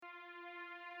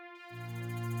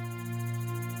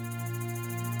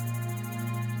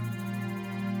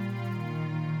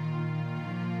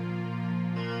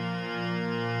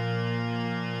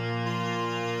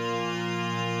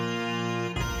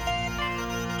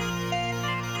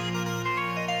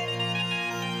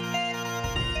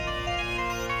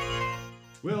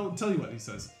Well, tell you what, he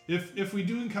says. If we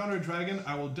do encounter a dragon,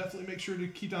 I will definitely make sure to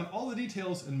keep down all the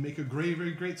details and make a very,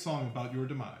 very great song about your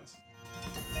demise.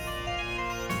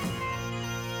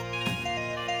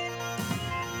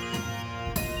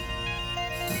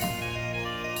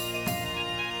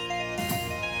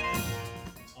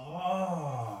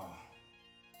 Oh,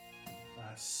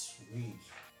 that's sweet.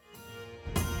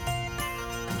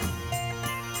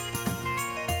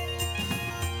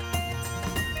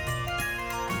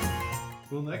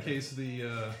 Well, in that case,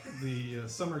 the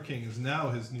Summer King is now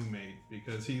his new mate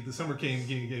because the Summer King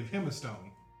gave him a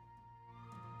stone.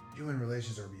 Human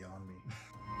relations are beyond me.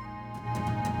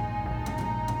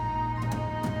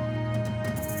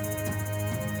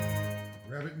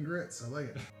 Rabbit and grits, I like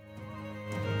it.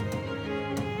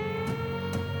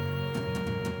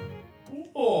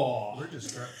 Oh, We're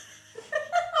just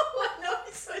What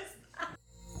noise was that?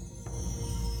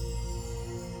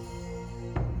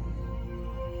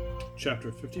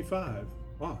 Chapter 55,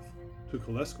 Off to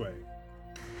Kalesque.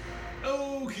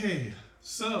 Okay,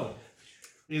 so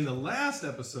in the last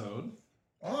episode,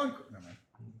 on. No, man.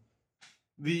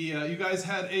 you guys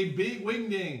had a big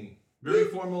wingding, very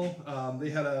formal. They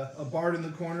had a bard in the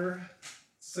corner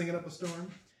singing up a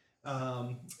storm,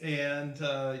 and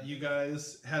you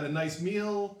guys had a nice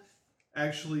meal.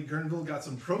 Actually, Gurnville got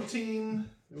some protein.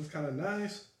 It was kind of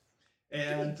nice,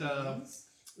 and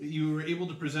you were able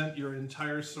to present your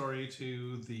entire story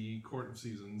to the Court of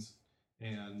Seasons,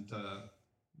 and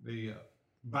they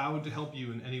vowed to help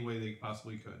you in any way they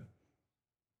possibly could.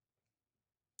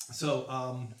 So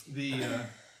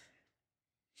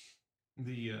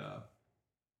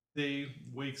day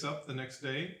wakes up the next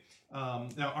day.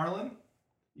 Now, Arlen,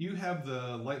 you have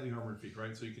the lightly armored feet,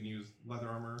 right? So you can use leather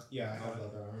armor. yeah, I have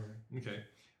leather armor. Okay.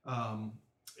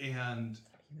 And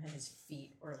You meant his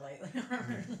feet or lightly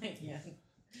armored. Like, yeah.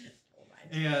 Oh,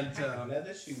 my. and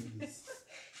Leather shoes.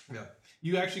 yeah,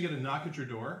 you actually get a knock at your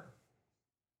door,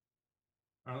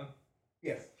 Arlen.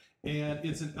 Yes. And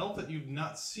it's an elf that you've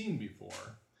not seen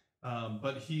before,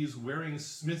 but he's wearing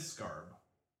smith's garb.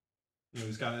 You know,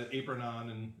 he's got an apron on,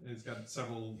 and he's got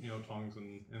several, tongs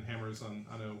and hammers on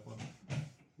a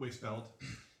waist belt.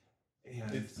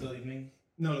 And It's still evening.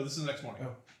 no, this is next morning.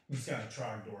 Oh, he's got a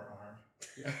Trogdor arm.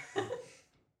 Yeah.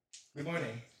 Good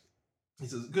morning. He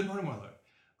says, "Good morning, my lord.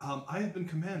 I have been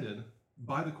commanded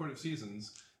by the Court of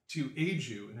Seasons to aid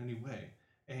you in any way,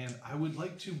 and I would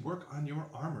like to work on your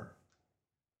armor."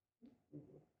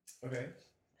 Okay.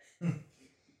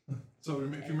 So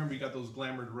if you remember, you got those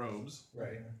glamored robes.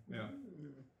 Right. Yeah.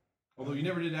 Although you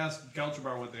never did ask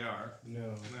Galchabar what they are.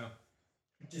 No. No.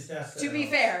 Just ask. To be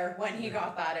fair, when he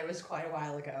got that, it was quite a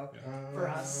while ago. for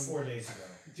us. 4 days ago.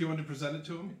 Do you want to present it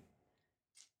to him?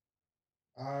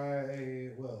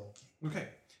 I will. Okay.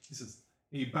 He says,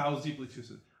 he bows deeply to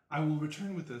us. "I will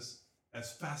return with this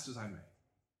as fast as I may."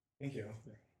 Thank you.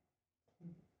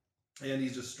 And he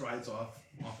just strides off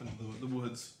into the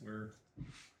woods where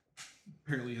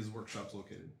apparently his workshop's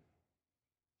located.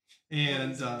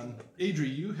 And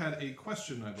Adri, you had a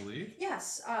question, I believe.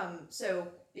 Yes. So,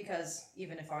 because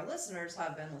even if our listeners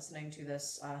have been listening to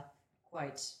this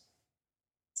quite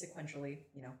sequentially,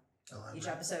 each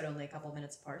episode only a couple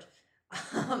minutes apart,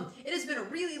 it has been a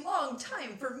really long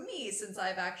time for me since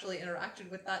I've actually interacted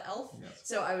with that elf. Yes.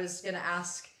 So I was going to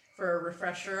ask for a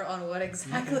refresher on what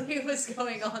exactly was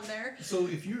going on there. So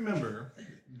if you remember,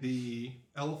 the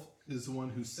elf is the one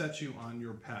who set you on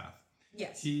your path.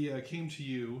 Yes. He came to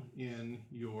you in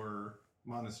your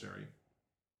monastery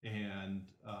and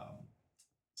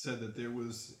said that there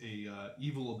was a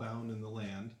evil abound in the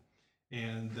land,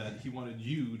 and that he wanted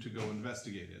you to go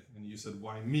investigate it. And you said,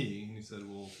 "Why me?" And he said,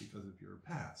 "Well, because of your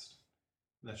past.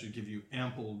 That should give you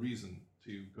ample reason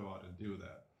to go out and do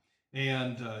that."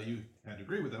 And you had to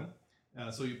agree with him.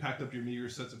 So you packed up your meager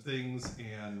sets of things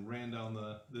and ran down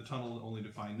the tunnel only to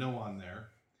find no one there.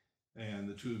 And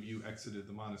the two of you exited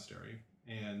the monastery.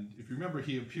 And if you remember,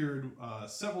 he appeared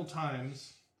several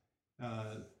times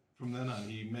from then on.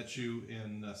 He met you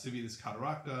in Civitas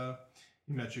Cataracta.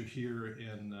 He met you here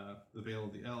in the Vale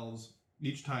of the Elves,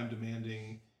 each time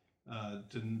demanding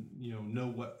to know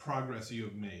what progress you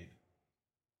have made.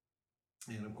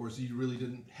 And of course, you really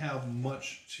didn't have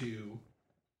much to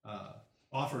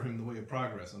offer him in the way of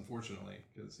progress, unfortunately,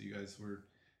 because you guys were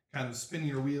kind of spinning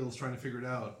your wheels trying to figure it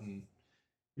out and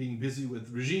being busy with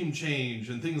regime change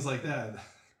and things like that.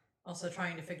 Also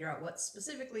trying to figure out what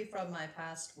specifically from my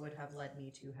past would have led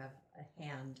me to have a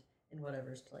hand in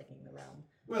whatever's plaguing the realm.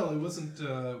 Well, it wasn't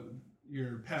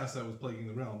your past that was plaguing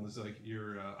the realm. It was like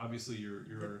your obviously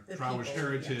your The Drowish people,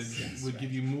 heritage yes, would right.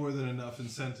 give you more than enough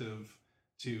incentive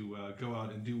to go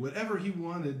out and do whatever he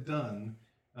wanted done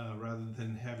rather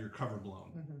than have your cover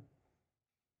blown. Mm-hmm.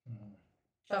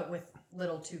 But with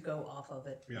little to go off of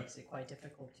it, Yeah. makes it quite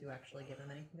difficult to actually give him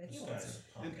anything that he This wants. guy's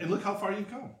a punk. And look how far you've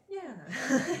come.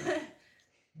 Yeah.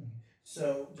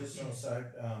 So, just an aside,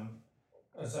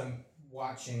 as I'm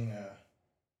watching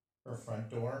her front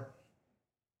door,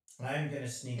 I'm going to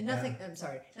sneak And down. I'm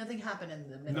sorry, nothing happened in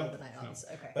the middle of the night on this.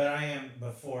 Okay. But I am,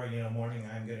 before, morning,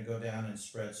 I'm going to go down and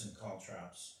spread some call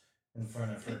traps in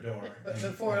front of her door. But And-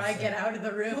 before I get out of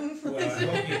the room. Well, I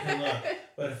hope you can look.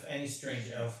 But if any strange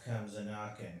elf comes a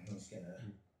knocking, he's going to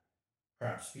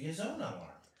perhaps be his own alarm.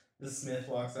 The Smith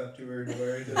walks up to her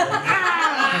door. And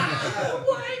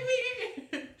Why me?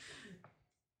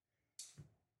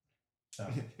 So,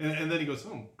 And then he goes,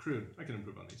 oh, crude. I can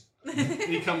improve on these. And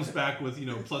he comes back with,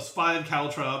 +5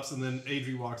 caltrops, and then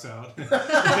Adri walks out.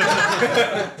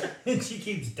 And she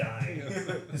keeps dying.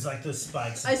 It's like those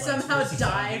spikes. I in Plants somehow vs.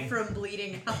 die Zombie. from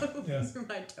bleeding out Yes. through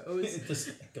my toes. It just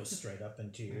goes straight up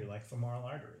into your femoral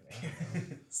artery. I don't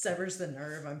know. Severs the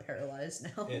nerve. I'm paralyzed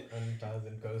now. it undoes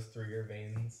and goes through your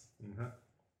veins.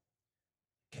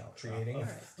 Creating a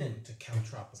Alright. stint. The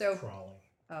caltrop of So- crawling.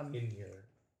 in your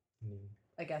knee.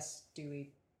 I guess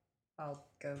I'll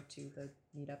go to the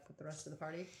meetup with the rest of the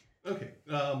party. Okay.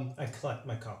 I collect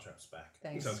my caltrops back.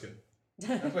 Thanks. Sounds good.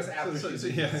 That was after So,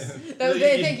 she yeah. leaves. Oh,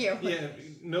 thank you. Yeah.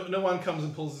 No one comes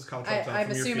and pulls his caltrops out I'm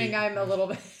from your assuming feet. I'm a little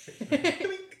bit.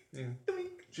 Yeah.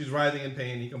 She's writhing in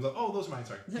pain. He comes up. Oh, those are mine.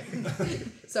 Sorry.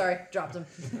 Sorry, dropped him.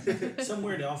 Some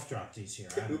weird elf dropped these here.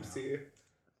 I don't know. Oopsie.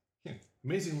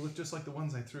 Amazing. Look just like the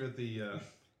ones I threw at the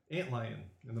antlion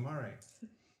in the mare.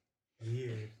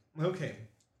 Weird. Okay.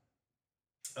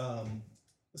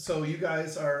 So you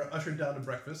guys are ushered down to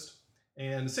breakfast,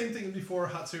 and same thing as before,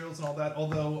 hot cereals and all that.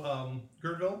 Although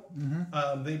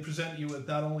Gerville, they present you with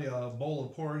not only a bowl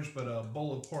of porridge, but a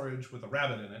bowl of porridge with a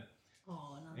rabbit in it.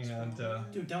 Oh,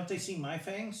 And Dude, don't they see my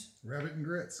fangs? Rabbit and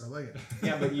grits. I like it.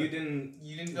 Yeah, but you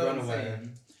didn't Go run away.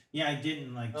 insane. Yeah, I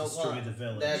didn't Oh, destroy well, the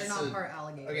village. that's- You're not a- part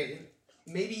alligator. Okay,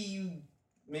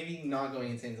 maybe not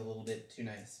going insane is a little bit too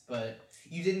nice, but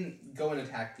you didn't go and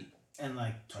attack people. And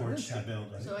torch the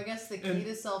building. So I guess the key And-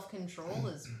 to self-control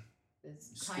is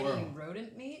tiny Squirrel.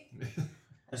 rodent meat.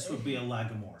 This would be a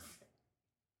lagomorph.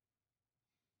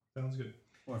 Sounds good.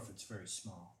 Or if it's very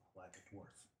small, like a dwarf.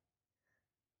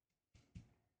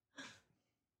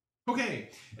 Okay,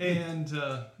 and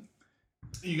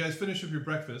you guys finish up your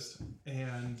breakfast,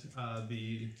 and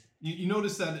you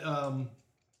notice that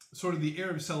sort of the air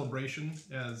of celebration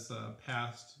has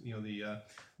passed.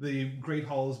 The Great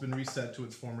Hall has been reset to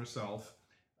its former self.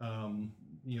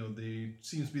 There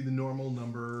seems to be the normal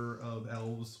number of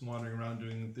elves wandering around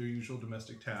doing their usual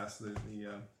domestic tasks.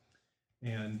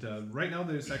 And right now,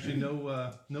 there's actually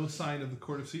no sign of the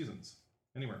Court of Seasons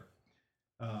anywhere.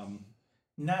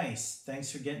 Nice. Thanks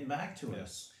for getting back to Yeah.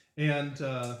 us. And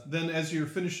then, as you're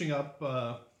finishing up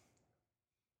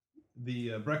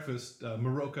the breakfast,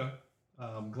 Maroka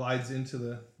glides into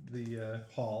the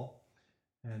hall,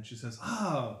 and she says,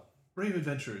 "Ah, brave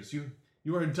adventurers, you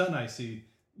are done. I see.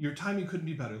 Your timing couldn't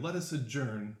be better. Let us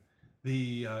adjourn.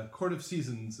 The Court of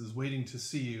Seasons is waiting to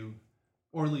see you,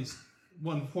 or at least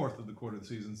 1/4 of the Court of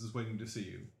Seasons is waiting to see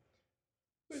you."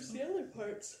 Where's the other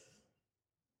parts?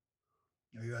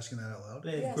 Are you asking that out loud?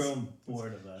 They've Yes. grown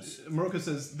bored of us. Maroka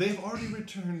says they've already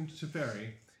returned to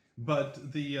Ferry,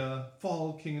 but the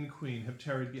Fall King and Queen have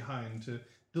tarried behind to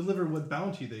deliver what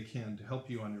bounty they can to help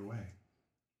you on your way.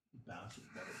 Bounty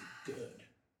better be good.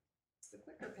 It's the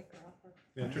quicker picker upper.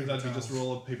 Yeah, it turns out to be just a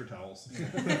roll of paper towels.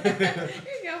 Here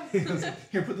you go.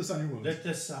 Here, put this on your wound. Let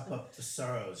this sop up the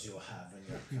sorrows you'll have in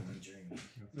your coming dream.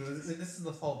 No, this is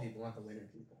the fall people, not the winter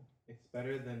people. It's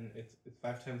better than it's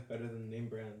 5 times better than the name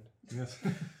brand. Yes.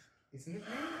 Isn't it?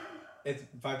 It's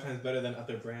 5 times better than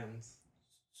other brands.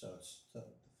 So it's the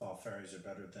fall fairies are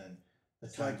better than the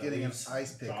It's time like the getting an leaves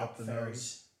ice pick drop up the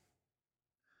fairies.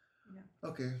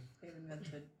 Okay, They've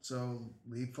invented. so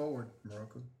lead forward,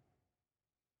 Morocco.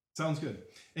 Sounds good.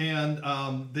 And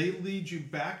they lead you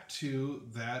back to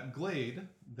that glade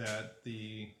that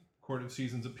the Court of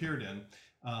Seasons appeared in.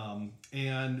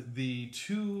 And the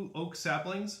 2 oak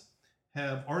saplings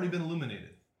have already been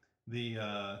illuminated. There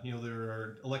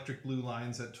are electric blue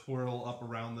lines that twirl up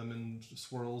around them in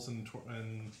swirls and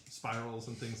spirals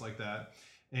and things like that.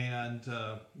 And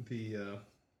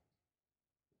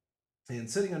and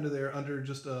sitting under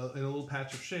just in a little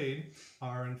patch of shade,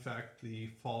 are in fact the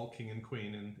Fall King and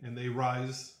Queen, and they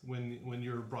rise when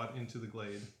you're brought into the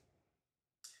glade.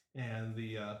 And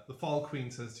the Fall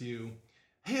Queen says to you,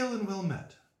 "Hail and well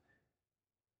met.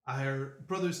 Our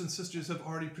brothers and sisters have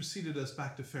already preceded us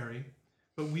back to Ferry,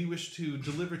 but we wish to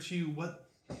deliver to you what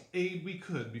aid we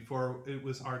could before it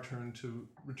was our turn to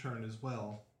return as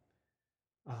well.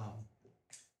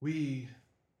 We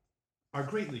are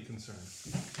greatly concerned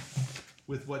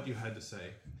with what you had to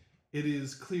say. It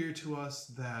is clear to us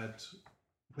that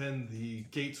when the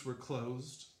gates were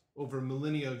closed over a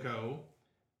millennia ago,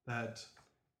 that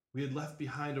we had left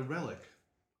behind a relic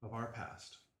of our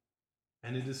past.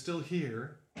 And it is still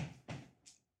here,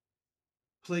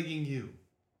 plaguing you.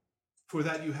 For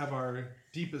that you have our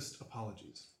deepest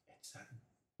apologies. It's that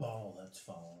ball that's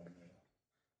following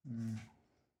you.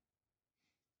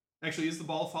 Actually, is the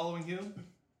ball following you?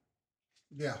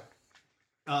 Yeah.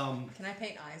 Can I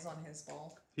paint eyes on his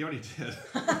ball? He already did.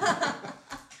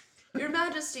 Your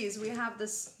Majesties, we have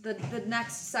the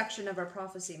next section of our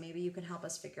prophecy. Maybe you can help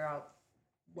us figure out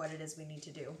what it is we need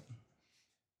to do.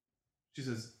 She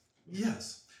says,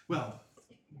 yes. Well,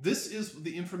 this is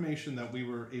the information that we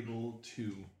were able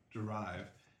to derive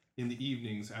in the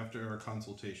evenings after our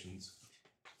consultations.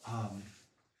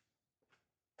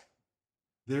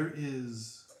 There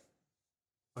is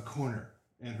a corner,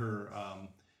 and her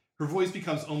voice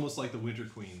becomes almost like the Winter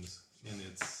Queen's in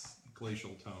its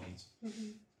glacial tones,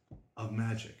 of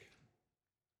magic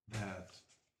that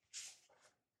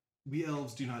we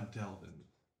elves do not delve in,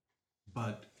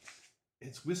 but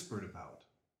it's whispered about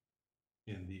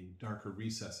in the darker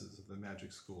recesses of the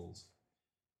magic schools.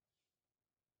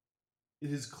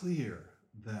 It is clear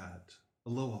that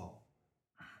Aloal,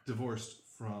 divorced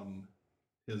from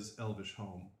his elvish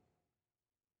home,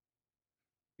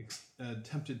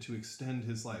 attempted to extend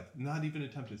his life, not even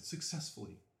attempted,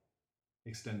 successfully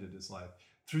extended his life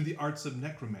through the arts of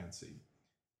necromancy,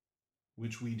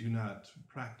 which we do not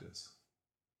practice.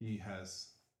 He has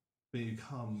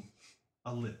become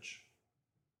a lich,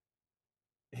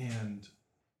 and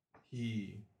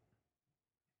he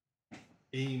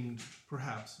aimed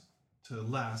perhaps to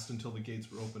last until the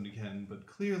gates were opened again, but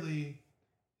clearly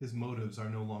his motives are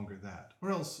no longer that.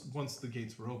 Or else, once the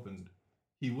gates were opened,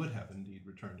 he would have indeed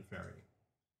returned to Fairy.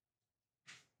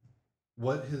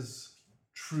 What his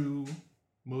true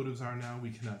motives are now,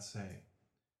 we cannot say.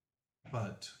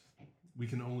 But we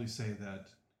can only say that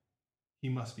he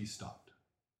must be stopped.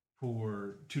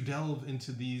 For to delve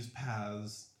into these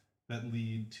paths that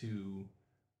lead to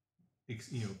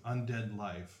undead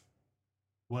life,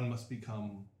 one must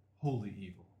become wholly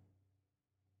evil.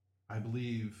 I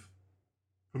believe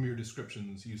from your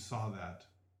descriptions you saw that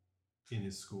in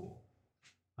his school.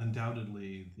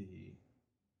 Undoubtedly the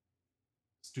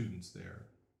students there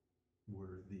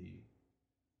were the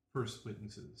first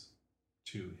witnesses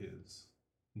to his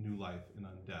new life in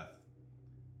undeath.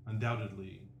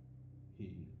 Undoubtedly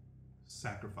he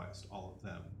sacrificed all of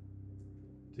them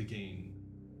to gain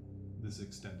this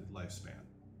extended lifespan.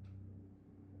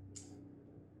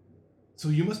 So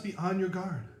you must be on your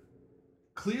guard.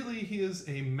 Clearly he is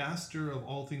a master of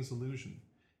all things illusion.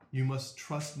 You must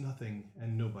trust nothing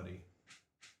and nobody.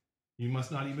 You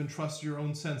must not even trust your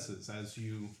own senses, as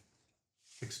you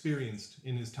experienced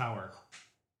in his tower.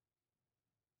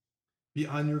 Be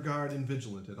on your guard and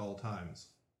vigilant at all times.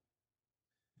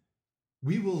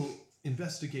 We will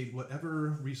investigate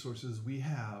whatever resources we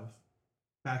have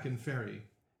back in Fairy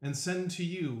and send to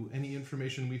you any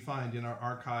information we find in our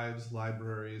archives,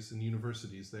 libraries, and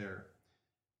universities there,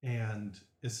 and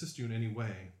assist you in any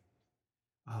way.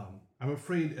 I'm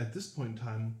afraid at this point in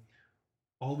time,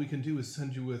 all we can do is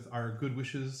send you with our good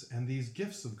wishes and these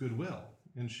gifts of goodwill.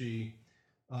 And she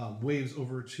waves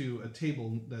over to a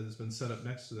table that has been set up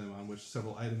next to them on which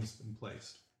several items have been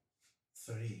placed.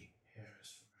 3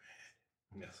 hairs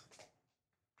from her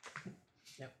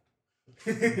head.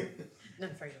 Yep.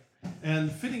 None for you.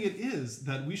 And fitting it is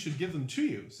that we should give them to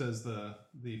you, says the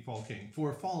Fall King,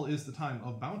 for fall is the time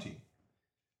of bounty.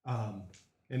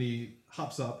 And he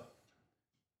hops up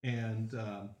and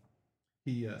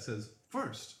he says,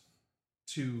 first,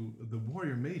 to the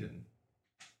warrior maiden,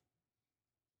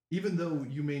 even though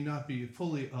you may not be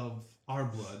fully of our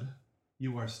blood,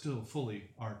 you are still fully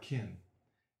our kin.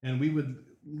 And we would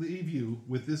leave you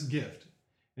with this gift.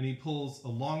 And he pulls a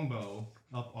longbow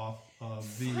up off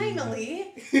of the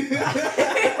Finally!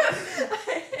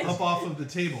 up off of the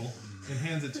table and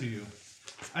hands it to you.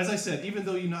 As I said, even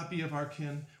though you not be of our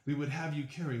kin, we would have you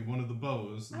carry one of the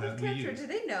bows Out that of we character, use. do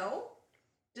they know?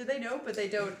 Do they know, but they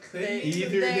don't?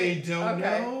 Either they don't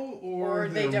okay. know, or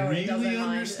they they're don't. It doesn't really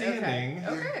mind. understanding.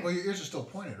 Okay. Well, your ears are still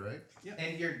pointed, right?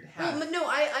 And you're Well, half. no,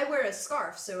 I wear a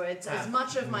scarf, so it's as Half.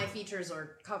 much of my features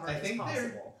are covered I as think they're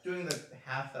possible. doing the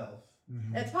half elf.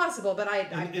 Mm-hmm. It's possible, but I'm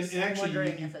And just actually,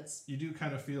 wondering you- if it's... You do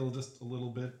kind of feel just a little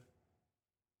bit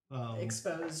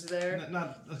exposed there.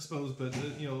 not exposed, but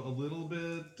a little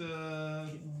bit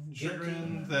Guilty.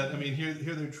 chagrined that here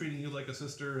they're treating you like a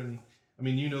sister, and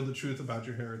you know the truth about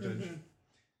your heritage.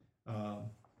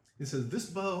 He says this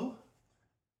bow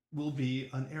will be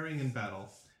unerring in battle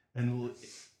and will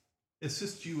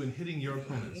assist you in hitting your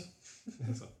opponents.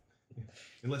 So,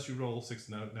 unless you roll 6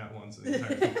 nat ones in the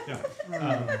entire thing.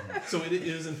 Yeah. So it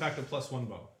is in fact a +1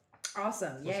 bow.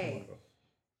 Awesome! Plus Yay! 1 bow.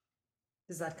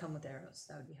 Does that come with arrows?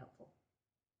 That would be helpful.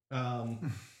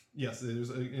 Yes, there's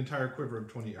an entire quiver of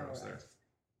 20 arrows Alright.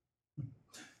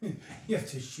 there. You have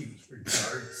to shoot your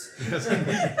darts. Yes. In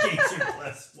case you're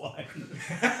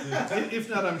 +1. If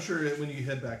not, I'm sure when you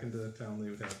head back into town, they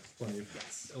would have plenty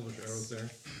of elvish arrows there.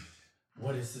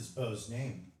 What is this bow's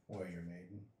name, warrior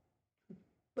maiden?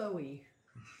 Bowie.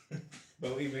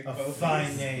 Bowie A McBowie.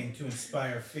 fine name to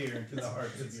inspire fear into the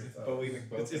hearts of your foes. Bowie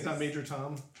McBowie. It's not Major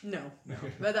Tom. No, No.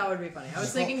 but that would be funny. I was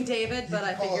Just call- thinking David, but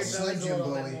I you call it figured Bowie's a Slim Jim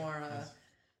little bit Bowie. more.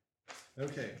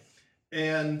 Okay.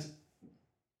 And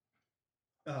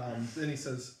then he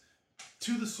says,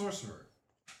 to the sorcerer,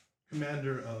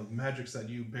 commander of magics that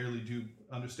you barely do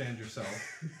understand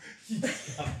yourself. You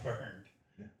just got burned.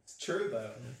 It's true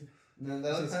though. No,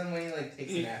 that was time when he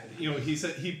takes a nap. He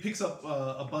said he picks up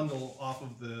a bundle off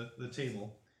of the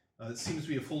table. It seems to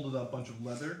be a folded up bunch of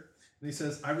leather. And he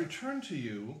says, I return to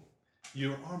you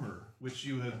your armor, which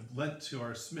you have lent to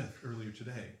our smith earlier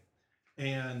today.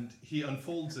 And he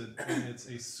unfolds it, and it's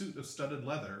a suit of studded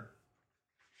leather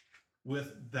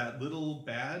with that little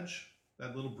badge,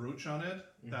 that little brooch on it,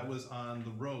 that was on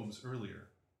the robes earlier.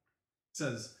 It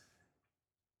says,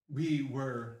 we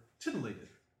were titillated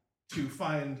to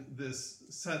find this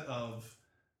set of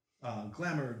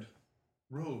glamoured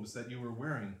robes that you were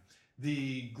wearing.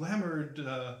 The glamoured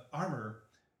armor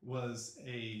was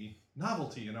a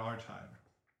novelty in our time,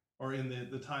 or in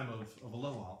the time of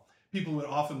Aloal. People would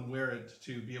often wear it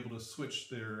to be able to switch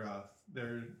their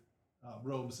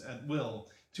robes at will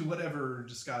to whatever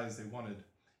disguise they wanted.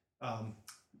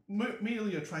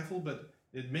 Merely a trifle, but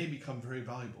it may become very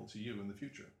valuable to you in the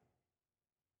future.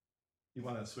 You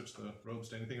want to switch the robes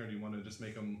to anything, or do you want to just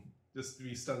make them just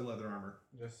be studded leather armor?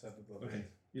 Just said the Okay.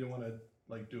 You don't want to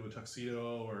do a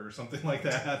tuxedo or something like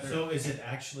that. So is it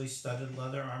actually studded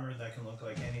leather armor that can look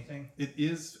like anything? It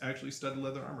is actually studded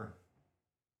leather armor.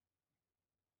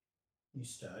 You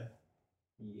stud.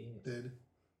 Yeah. Did.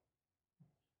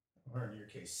 Or in your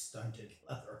case, stunted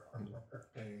leather armor.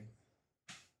 Hey.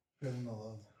 Feeling the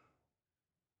love.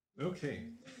 Okay.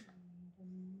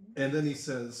 And then he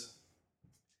says,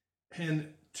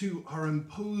 and to our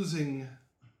imposing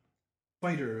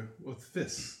fighter with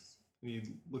fists, and he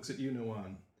looks at you,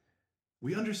 Noan,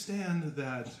 we understand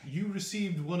that you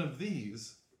received one of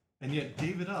these and yet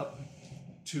gave it up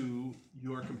to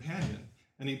your companion.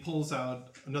 And he pulls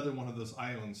out another one of those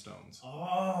Ion stones.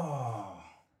 Oh,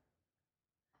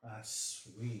 that's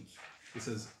sweet. He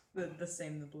says, The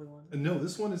same, the blue one. no,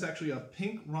 this one is actually a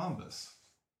pink rhombus.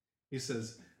 He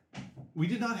says, we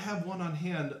did not have one on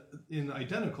hand in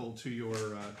identical to your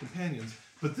companions,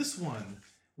 but this one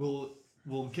will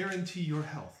guarantee your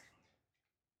health.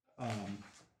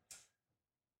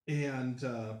 He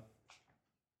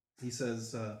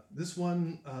says, this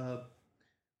one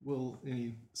will, and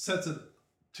he sets it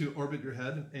to orbit your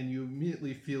head, and you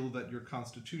immediately feel that your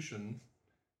constitution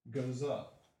goes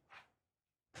up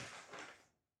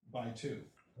by 2.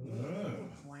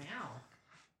 Wow.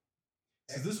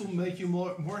 So this will make you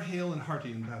more hale and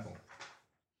hearty in battle.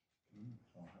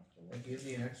 It gives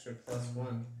you an extra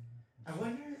 +1. I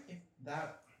wonder if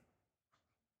that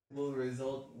will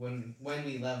result when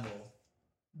we level.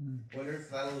 Wonder if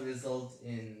that'll result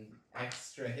in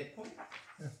extra hit points.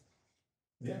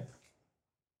 Yeah.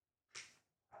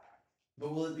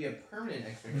 But will it be a permanent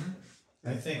extra hit point?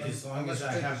 I think as long as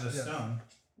I have the stone.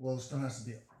 Well, the stone has to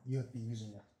be. You have to be using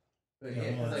it. But Yeah, yeah,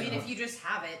 'cause well, I like, mean, if you just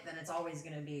have it, then it's always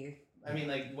going to be. I mean,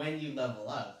 like when you level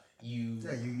up, you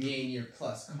Yeah, you- gain your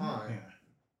plus con. Yeah.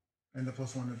 And the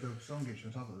 +1 that the stone gets you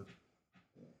on top of it.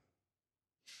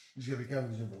 You just gotta be careful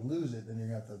because if you lose it, then you're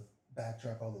gonna have to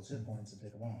backtrack all those hit points and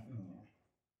take them off.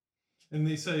 And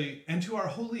they say, and to our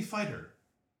holy fighter,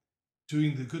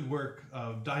 doing the good work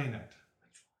of Dianet.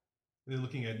 They're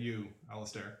looking at you,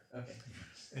 Alistair. Okay.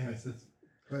 And it says,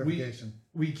 Clarification.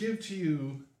 we give to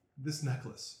you this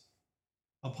necklace,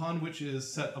 upon which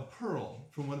is set a pearl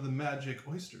from one of the magic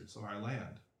oysters of our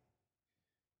land.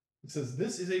 It says,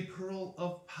 this is a pearl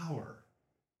of power.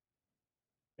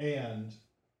 And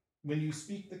when you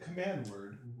speak the command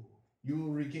word, you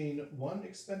will regain 1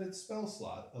 expended spell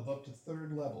slot of up to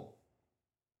 3rd level.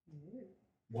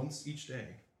 Once each day.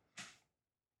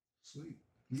 Sweet.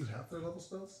 You have 3rd level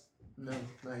spells? No,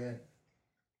 not yet.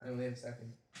 I only have a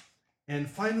second. And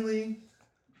finally,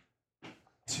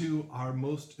 to our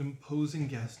most imposing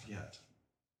guest yet.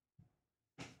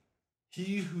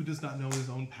 He who does not know his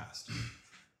own past.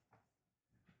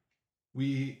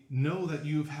 We know that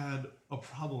you've had a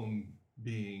problem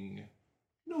being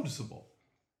noticeable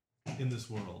in this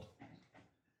world.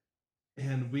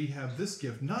 And we have this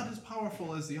gift, not as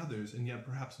powerful as the others, and yet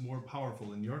perhaps more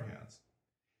powerful in your hands.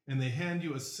 And they hand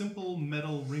you a simple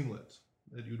metal ringlet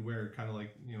that you'd wear, kind of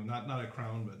like, not a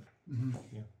crown, but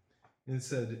yeah. And it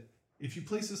said, if you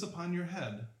place this upon your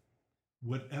head,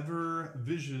 whatever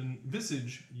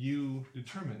visage you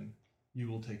determine, you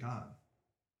will take on.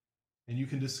 And you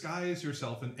can disguise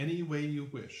yourself in any way you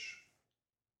wish.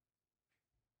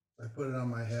 I put it on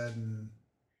my head and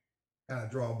kind of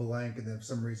draw a blank, and then for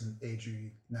some reason,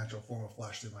 Adri, natural form, will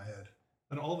flash through my head.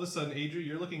 And all of a sudden, Adri,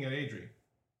 you're looking at Adri.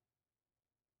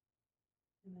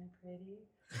 Am I pretty?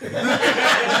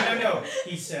 No.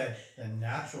 He said the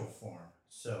natural form.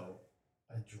 So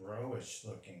a drowish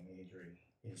looking Adri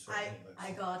is what he looks I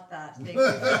like. got that. Thank you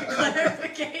for the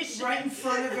clarification. Right in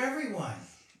front of everyone.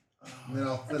 And then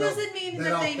That doesn't mean then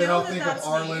that I'll, they then know I'll that think that's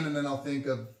of Arlen, me. and then I'll think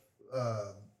of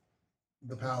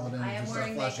the paladin. I am and start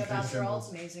wearing flashing makeup through after all.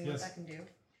 symbols. It's amazing Yes. what that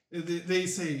can do. They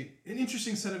say, an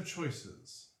interesting set of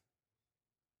choices.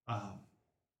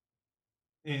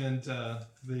 And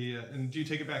do you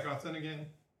take it back off then again?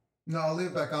 No, I'll leave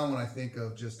it back on when I think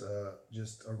of just a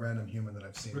random human that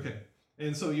I've seen. Okay.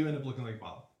 And so you end up looking like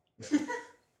Bob. Very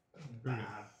good.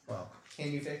 Wow.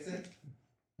 Can you fix it?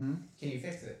 Hmm? Can you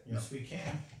fix it? Yes, we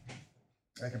can.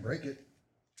 I can break it.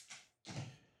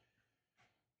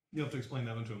 You'll have to explain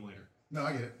that one to him later. No,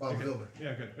 I get it. Bob Okay. Wilbur.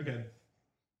 Yeah, good. Okay.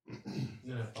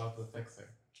 No, Bob the Fixer.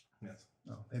 Yes.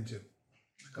 No, him too.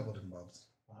 A couple different Bobs.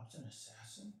 Bob's an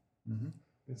assassin. Mm-hmm.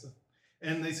 Yes, sir.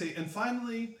 And they say, and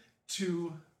finally,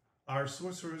 to our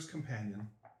sorcerer's companion,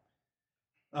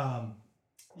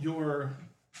 your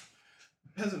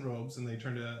peasant robes, and they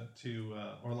turn to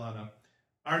Orlana,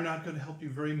 are not going to help you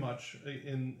very much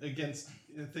against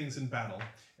things in battle.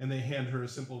 And they hand her a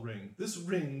simple ring. This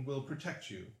ring will protect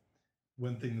you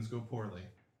when things go poorly.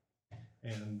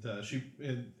 And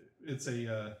it's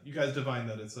a you guys divine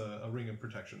that it's a ring of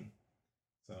protection.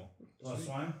 So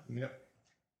 +1. yep.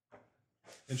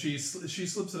 And she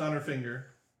slips it on her finger,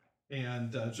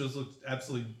 and just looks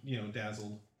absolutely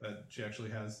dazzled that she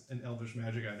actually has an elvish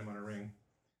magic item on her ring.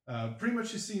 Pretty much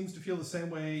she seems to feel the same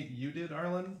way you did,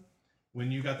 Arlen, when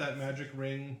you got that magic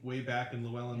ring way back in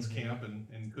Llewellyn's camp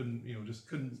and couldn't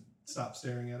couldn't stop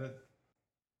staring at it.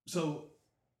 So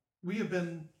we have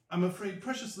been, I'm afraid,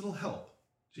 precious little help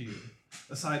to you,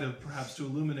 aside of perhaps to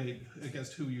illuminate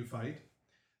against who you fight.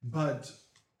 But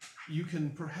you can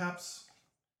perhaps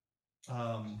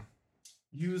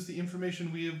use the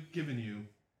information we have given you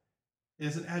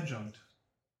as an adjunct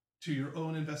to your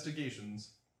own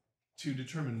investigations to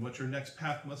determine what your next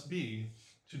path must be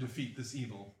to defeat this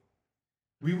evil.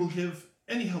 We will give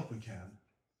any help we can.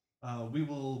 We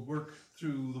will work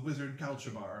through the wizard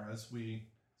Galchabar as we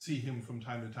see him from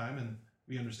time to time, and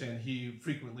we understand he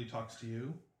frequently talks to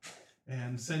you,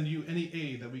 and send you any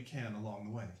aid that we can along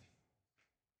the way.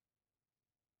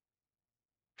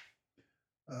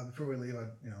 Before we leave, I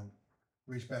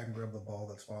reach back and grab the ball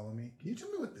that's following me. Can you tell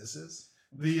me what this is?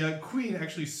 The queen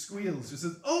actually squeals. She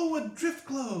says, "Oh, a drift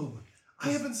globe! I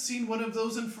haven't seen one of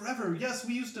those in forever. Yes,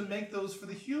 we used to make those for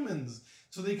the humans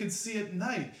so they could see at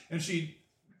night." And she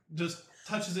just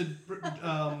touches it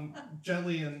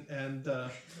gently and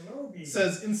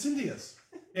says, "Incendious."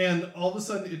 And all of a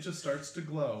sudden, it just starts to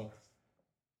glow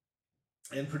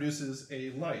and produces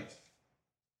a light.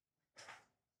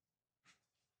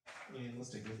 And let's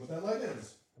take a look what that light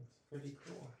is. Pretty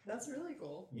cool. That's really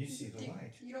cool. You see the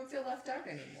light. You don't feel left out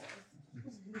anymore.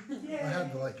 I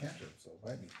had the light cantrip, so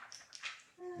bite me.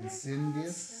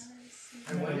 Incendious.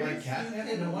 I wonder like if cat. you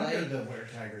can No wonder light. the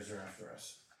were-tigers are after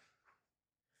us.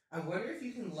 I wonder if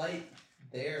you can light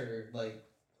their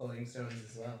floating stones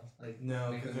as well.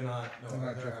 No, make because them- they're not. No, They're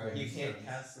not there are- drift You globe. can't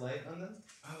cast light on them.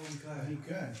 Oh god. You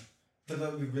could. But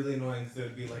that would be really annoying. So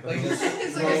it'd be like, Like a this-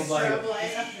 It's like a globe light. strobe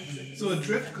light. So a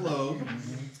drift globe,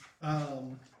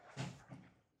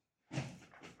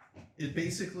 it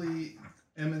basically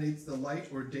emanates the light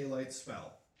or daylight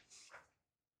spell.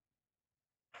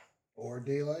 Or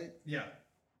daylight. Yeah.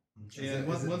 Is And it-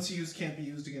 once, is it- once used, can't be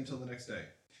used again until the next day.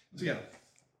 So yeah,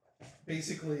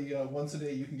 basically once a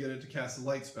day you can get it to cast a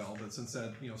light spell, but since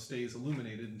that stays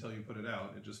illuminated until you put it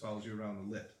out, it just follows you around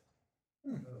and lit.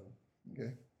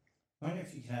 Okay. I wonder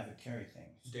if you can have it carry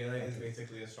things. Daylight is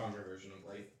basically a stronger version of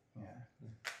light.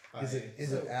 Yeah.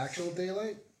 Is it actual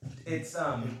daylight? It's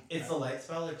a light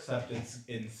spell, except it's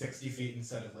in 60 feet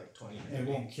instead of like 20. It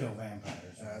won't kill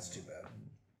vampires. That's too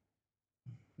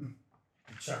bad.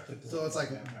 Chuck the So it's like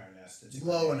vampire nest. It's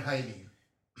Low and Heidi.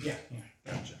 Yeah.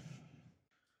 Gotcha.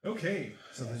 Okay.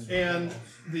 So then, And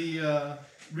the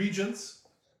regents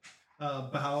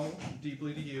bow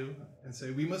deeply to you and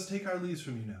say, "We must take our leaves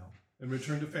from you now and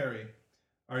return to Fairy.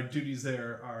 Our duties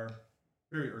there are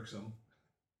very irksome.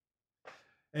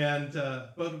 And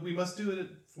but we must do it,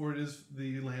 for it is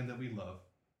the land that we love."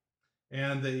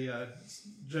 And they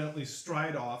gently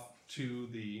stride off to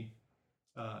the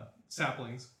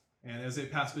saplings, and as they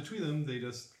pass between them, they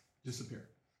just disappear.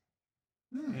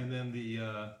 And then the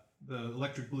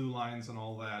electric blue lines and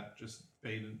all that just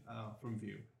fade from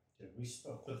view. Dude, we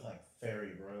spoke with like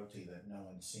fairy royalty that no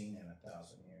one's seen in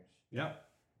 1,000 years. Yeah,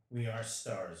 We are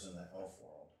stars in the elf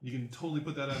world. you can totally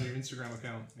put that on your Instagram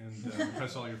account and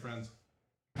impress all your friends.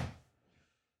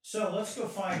 So let's go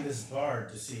find this bard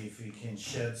to see if he can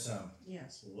shed some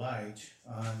Yes. light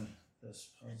on this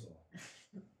puzzle.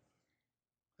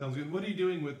 Sounds good. What are you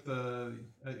doing with the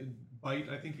bite?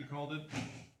 I think you called it.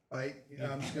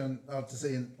 I'm just going to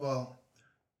say, well,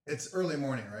 it's early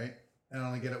morning, right? And I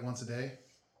only get it once a day.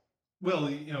 Well,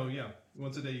 yeah.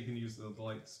 Once a day you can use the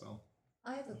light spell.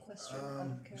 I have a question.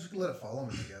 Just let it follow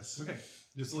me, I guess. Okay,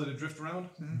 just let it drift around.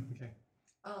 Mhm. Okay.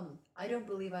 I don't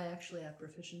believe I actually have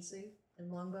proficiency in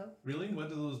longbow. Really? What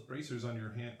do those bracers on your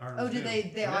hand arms Oh, do do?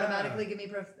 they Yeah. automatically give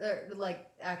me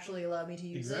actually allow me to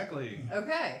use Exactly. it?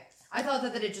 Okay. I thought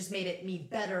that it just made me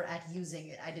better at using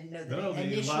it. I didn't know that No, it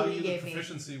they allow initially you the gave me.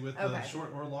 proficiency with the Okay.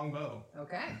 short or long bow.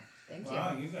 Okay. Thank you.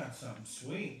 Wow, you got something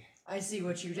sweet. I see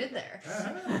what you did there.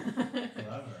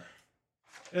 Clever.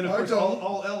 And of I course, don't-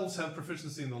 all elves have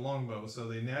proficiency in the longbow, so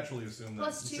they naturally assume that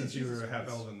Plus two, since you were Jesus half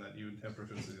Christ. elven, that you would have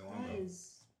proficiency in the That longbow.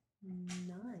 is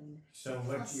 9. So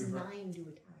what Plus you 9 to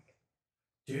attack.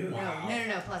 do?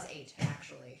 No, plus 8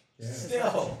 actually. Yeah. 'Cause that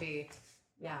Still. should be,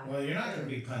 yeah. Well, you're not going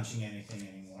to be punching anything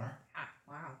anymore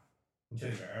Wow.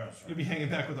 until your arrows. You'll be hanging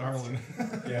back with Arlen.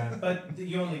 Yeah. But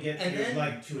you only get And then-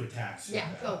 like 2 attacks. with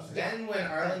Yeah, that. oh, yeah. Then when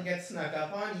Arlen gets snuck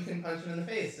up on, you can punch him in the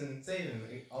face and save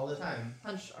him all the time.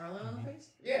 Punch Arlen on the face?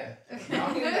 Yeah.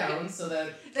 Knock him down so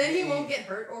that Then he won't get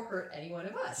hurt or hurt any one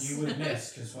of us. You would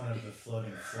miss because one of the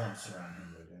floating flumps around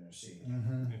him would intercede.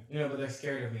 Mm-hmm. But they're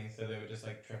scared of me, so they would just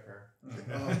like trip her.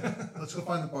 Let's go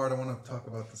find the bard. I want to talk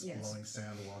about this Yes. blowing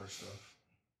sand water stuff.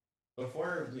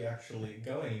 Before we actually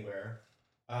go anywhere,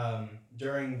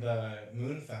 during the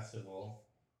Moon Festival,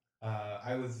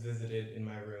 I was visited in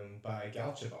my room by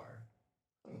Galchabar.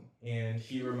 And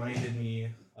he reminded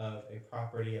me of a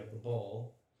property of the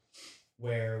bull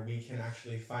where we can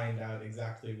actually find out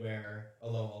exactly where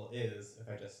Aloal is if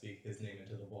I just speak his name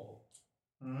into the bowl.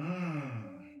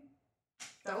 Mm.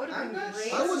 That would have I'm been not great.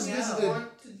 sure I was I visited-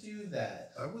 want to do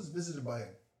that. I was visited by a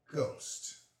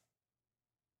ghost.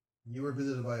 You were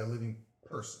visited by a living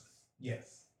person.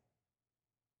 Yes.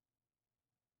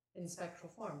 In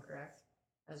spectral form, correct?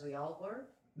 As we all were?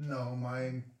 No,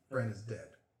 my friend is dead.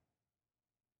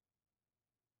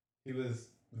 He was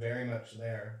very much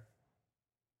there.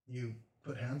 You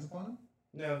put hands upon him?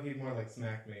 No, he more like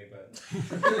smacked me, but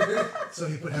So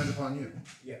he put hands upon you.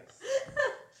 yes.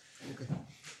 Okay.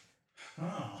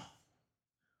 Huh.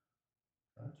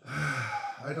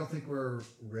 I don't think we're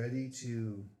ready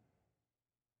to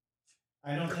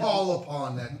I don't think. call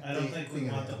upon that. I don't think we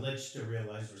thing want the again. Lich to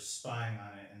realize we're spying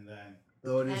on it and then.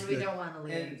 Though it is And we good. don't want to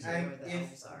leave And to where the if-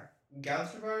 elves are.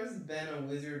 Galchabar's been a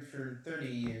wizard for 30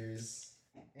 years,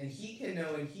 and he can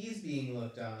know when he's being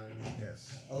looked on.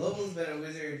 Yes. Alobal's been a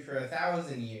wizard for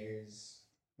 1,000 years.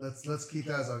 Let's keep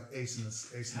that as an ace in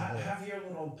the hole. Have your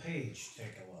little page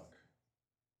take a look.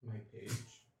 My page.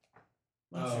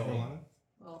 Let's Oh. see.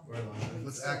 Well, We're alone.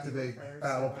 Let's activate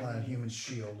Battle Plan Human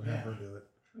Shield and have her do it.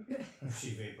 If she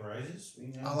vaporizes, we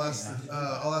know. I'll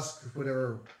ask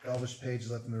whatever Elvish page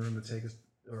is left in the room to take us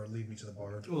or lead me to the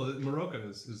bard. Well, Maroka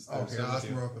is there, Okay, so I'll ask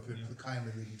with you. Morocco if it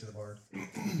kindly lead me to the bard.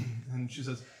 And she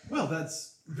says, "Well,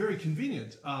 that's very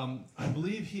convenient. I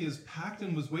believe he is packed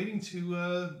and was waiting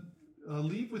to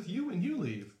leave with you when you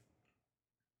leave."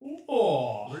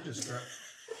 Oh, We're just what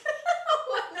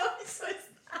noise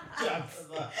was jump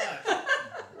for the hut.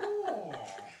 Oh.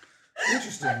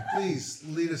 interesting. Please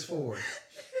lead us forward.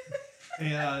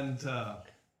 And Don't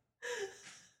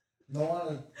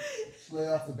want to lay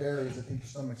off the berries. I think your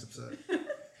stomach's upset.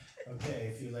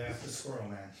 Okay, if you lay off the squirrel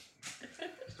man.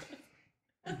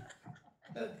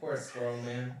 That poor squirrel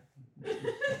man.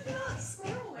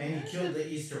 And you killed the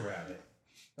Easter rabbit.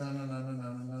 No,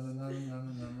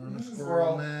 Mm,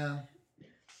 squirrel man.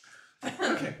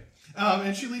 okay,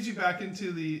 And she leads you back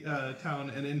into the town,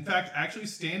 and in fact, actually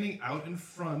standing out in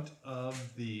front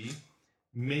of the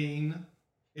main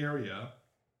area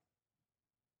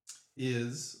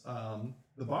is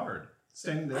the bard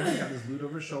standing there. He's got his lute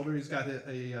over his shoulder. He's got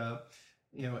a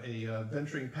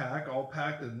venturing pack, all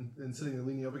packed and sitting there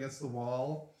leaning up against the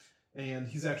wall. And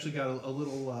he's actually got a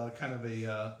little kind of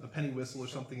a penny whistle or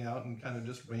something out, and kind of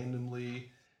just randomly,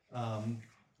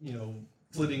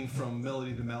 flitting from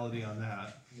melody to melody on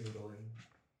that.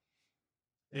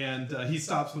 And he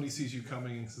stops when he sees you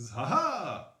coming and says, "Ha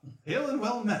ha! Hail and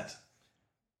well met."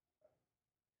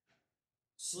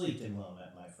 Sleep and well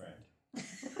met, my friend.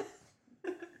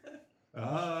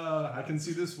 I can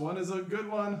see this one is a good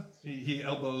one. He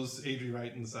elbows Adri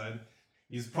right inside.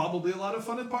 He's probably a lot of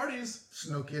fun at parties. It's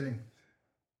no kidding.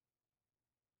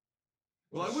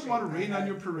 Well, I wouldn't want to rain on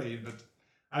your parade, but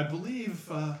I believe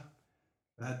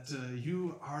that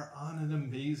you are on an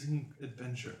amazing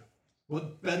adventure.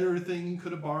 What better thing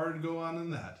could a bard go on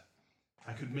than that?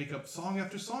 I could make up song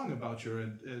after song about your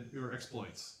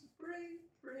exploits.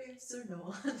 Brave Sir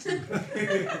Nolan.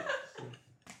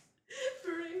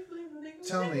 Bravely running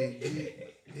Tell away. me,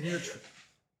 in your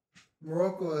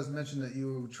Morocco has mentioned that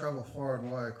you travel far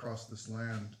and wide across this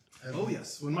land. Oh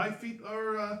yes, when my feet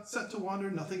are set to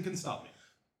wander, nothing can stop me.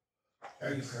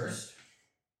 Are you cursed?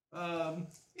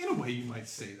 In a way, you might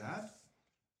say that,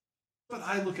 but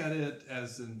I look at it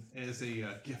as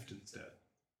a gift instead.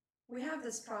 We have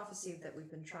this prophecy that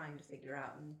we've been trying to figure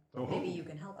out, and Oh. maybe you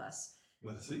can help us.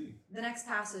 Let's see. The next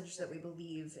passage that we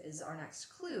believe is our next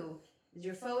clue is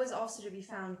your foe is also to be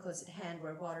found close at hand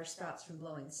where water sprouts from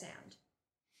blowing sand.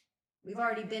 We've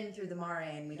already been through the Mare,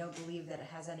 and we don't believe that it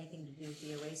has anything to do with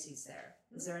the oases there.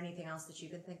 Is there anything else that you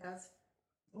can think of?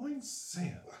 Blowing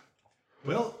sand.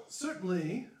 Well,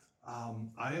 certainly,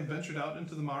 I have ventured out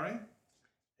into the Mare,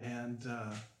 and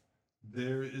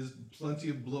there is plenty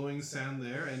of blowing sand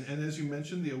there. And as you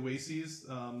mentioned, the oases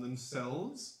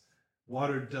themselves,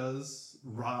 water does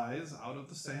rise out of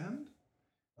the sand.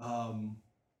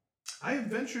 I have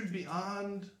ventured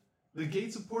beyond the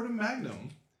gates of Portum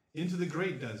Magnum into the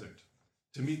Great Desert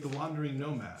to meet the wandering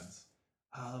nomads.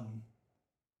 And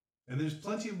there's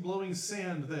plenty of blowing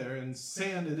sand there, and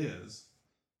sand it is.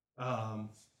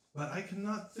 But I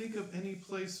cannot think of any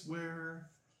place where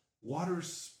water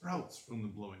sprouts from the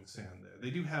blowing sand there. They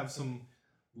do have some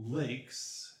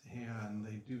lakes, and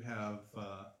they do have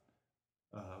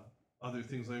other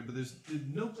things there, but there's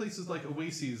no places like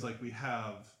oases like we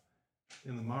have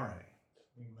in the Mare.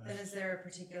 Then is there a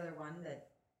particular one that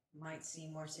might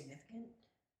seem more significant?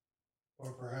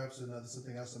 Or perhaps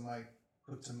something else that might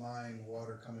put to mind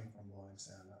water coming from blowing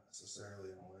sand, not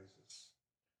necessarily an oasis.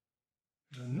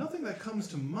 Nothing that comes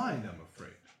to mind, I'm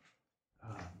afraid.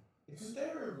 Isn't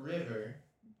there a river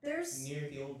There's near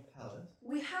the old palace?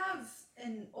 we have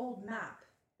an old map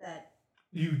that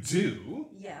You do?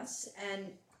 yes,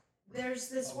 and there's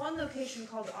this one location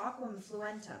called Aquam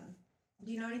Fluentum.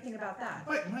 Do you know anything about that?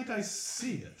 Might I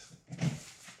see it?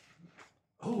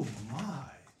 Oh my!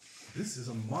 This is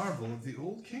a marvel of the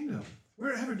old kingdom.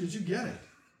 Wherever did you get it?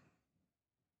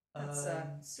 That's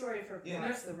a story for yeah.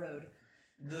 across the road.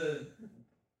 The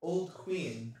old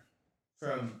queen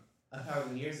from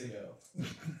 1,000 years ago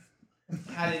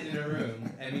had it in a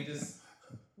room, and we just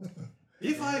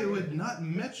If I had not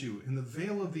met you in the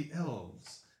Vale of the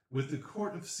Elves with the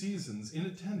Court of Seasons in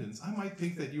attendance, I might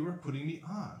think that you were putting me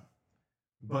on.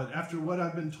 But after what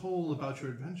I've been told about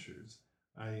your adventures,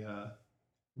 I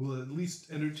will at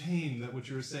least entertain that what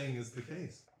you're saying is the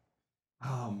case.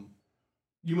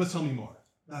 You must tell me more.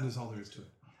 That is all there is to it.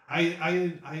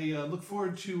 I look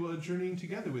forward to journeying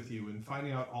together with you and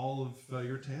finding out all of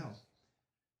your tales.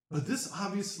 But this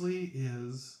obviously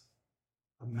is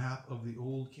a map of the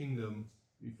old kingdom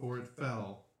before it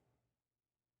fell.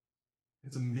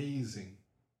 It's amazing.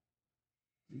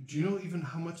 Do you know even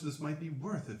how much this might be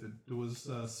worth if it was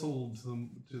sold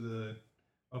to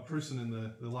a person in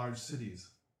the large cities?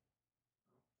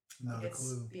 Not a It's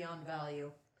clue. beyond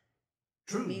value.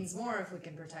 True. It means more if we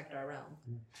can protect our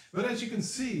realm. But as you can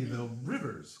see, the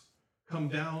rivers come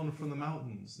down from the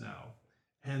mountains now.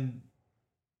 And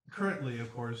currently,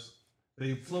 of course,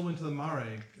 they flow into the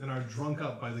Mare and are drunk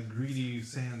up by the greedy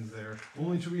sands there,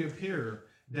 only to reappear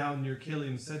down near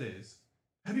Calium Sedes.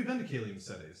 Have you been to Calium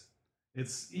Sedes?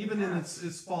 It's even in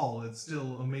its fall, it's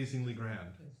still amazingly grand.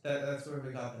 that's where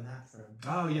we got the map from.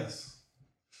 Oh yes.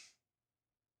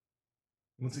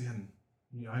 Once again,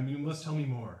 you must tell me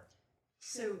more.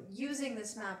 So, using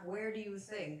this map, where do you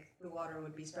think the water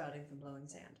would be sprouting from blowing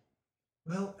sand?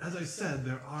 Well, as I said,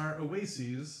 there are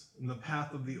oases in the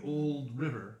path of the old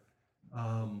river.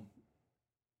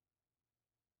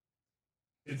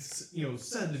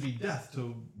 it's said to be death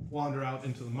to wander out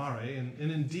into the mare, and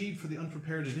indeed for the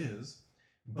unprepared it is.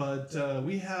 But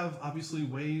we have obviously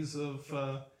ways of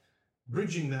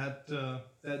bridging that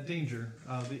danger.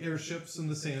 The airships and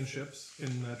the sand ships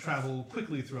can travel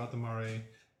quickly throughout the mare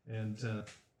and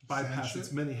bypass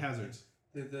its many hazards.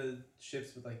 They're the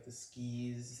ships with like the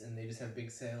skis, and they just have big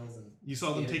sails. And You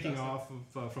saw them ski taking across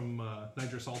off from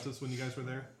Niger Saltis when you guys were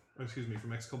there. Or, excuse me,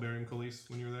 from Excalibarium Colis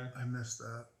when you were there. I missed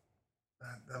that.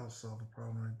 That'll solve the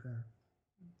problem right there.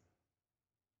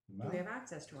 Do we have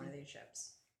access to one of these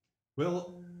ships?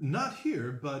 Well, not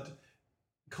here, but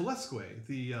Kalesque,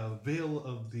 the Vale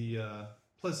of the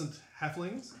Pleasant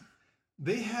Halflings,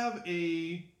 they have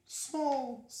a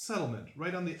small settlement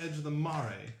right on the edge of the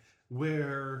mare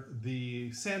where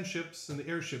the sand ships and the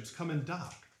airships come and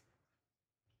dock.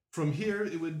 From here,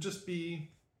 it would just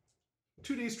be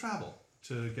 2 days' travel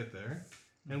to get there,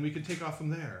 and we could take off from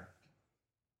there.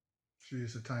 Sure,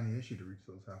 it's a tiny issue to reach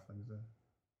those halflings then.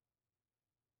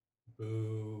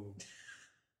 Boo.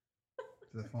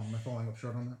 Am I following up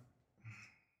short on that?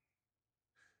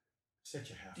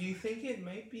 Such a half. Do you think it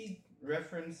might be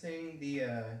referencing the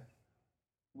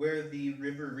where the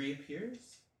river reappears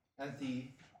at the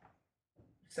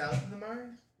south of the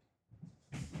Mare?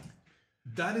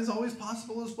 That is always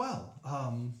possible as well.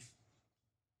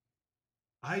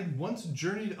 I once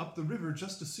journeyed up the river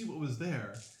just to see what was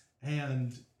there,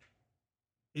 and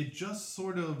it just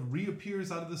sort of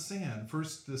reappears out of the sand.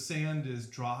 First, the sand is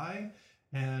dry,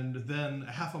 and then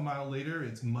a half a mile later,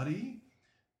 it's muddy,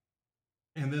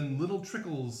 and then little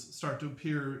trickles start to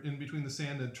appear in between the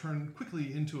sand and turn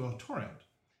quickly into a torrent.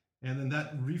 And then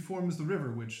that reforms the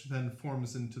river, which then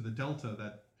forms into the delta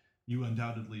that you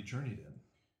undoubtedly journeyed in.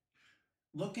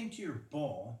 Look into your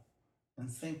bowl and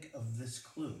think of this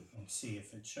clue and see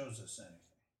if it shows us anything.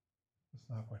 That's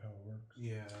not quite how it works.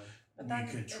 Yeah. But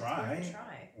We could it's try. worth a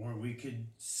try. Or we could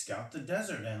scout the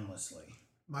desert endlessly.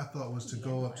 My thought was to Yeah,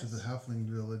 go up to the nice. halfling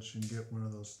village and get one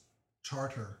of those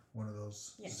one of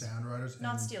those Yes. sand riders.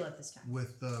 Not and steal it this time.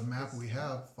 with the map we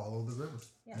have, follow the river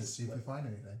and Yes. see if we find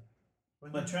anything.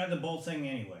 But try the bowl thing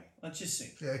anyway. Let's just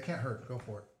see. Yeah, it can't hurt. Go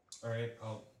for it. All right,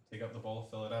 I'll take up the bowl,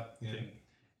 fill it up, Okay.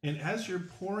 And as you're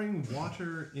pouring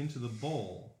water into the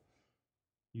bowl,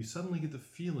 you suddenly get the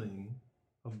feeling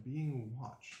of being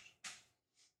watched.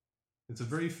 It's a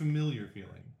very familiar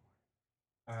feeling.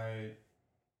 I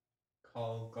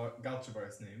call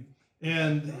Galchabar's name.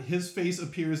 And his face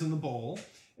appears in the bowl,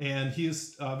 and he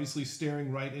is obviously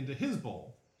staring right into his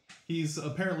bowl. He's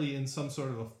apparently in some sort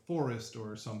of a forest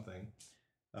or something.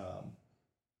 Hello,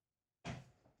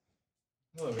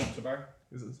 Galchabar.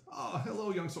 He says,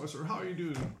 hello, young sorcerer. How are you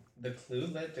doing? The clue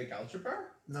led to Galchabar?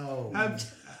 No.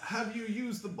 Have you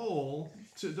used the bowl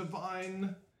to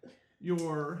divine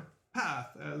your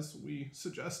path as we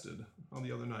suggested on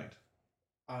the other night?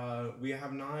 We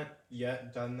have not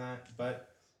yet done that, but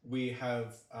we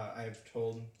have. I've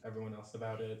told everyone else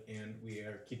about it, and we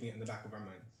are keeping it in the back of our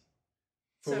minds.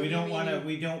 For So we you don't mean want to. you-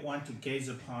 We don't want to gaze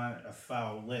upon a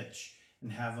foul lich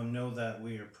and have them know that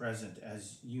we are present,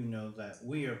 as you know that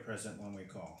we are present when we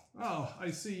call. Oh,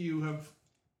 I see you have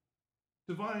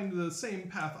divined the same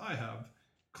path I have.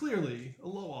 Clearly,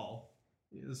 Aloal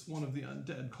is one of the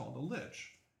undead called a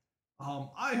lich.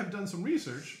 I have done some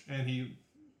research, and he,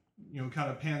 kind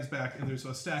of pans back, and there's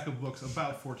a stack of books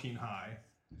about 14 high.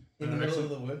 In the middle of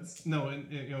the woods. No,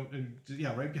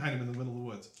 yeah, right behind him in the middle of the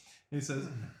woods. And he says,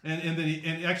 and then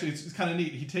he actually it's kind of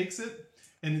neat. He takes it,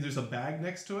 and there's a bag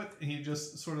next to it, and he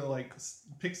just sort of like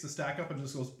picks the stack up and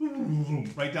just goes boom, boom,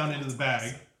 boom, right down into the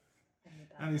bag.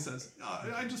 And he says,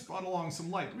 I just brought along some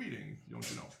light reading, don't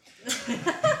you know?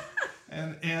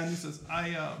 and he says,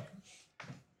 I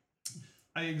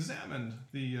examined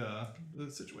the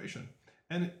situation,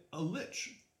 and a lich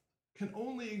can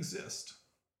only exist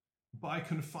by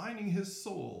confining his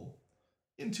soul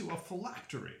into a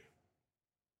phylactery,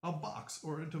 a box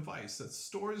or a device that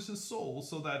stores his soul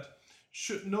so that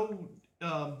no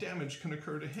damage can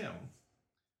occur to him.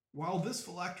 While this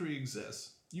phylactery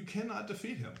exists, you cannot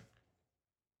defeat him.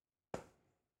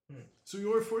 So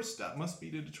your first step must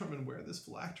be to determine where this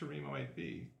phylactery might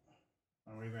be,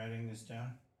 Are we writing this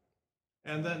down?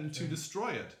 and then to destroy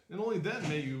it. And only then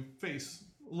may you face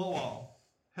Loal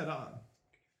head on.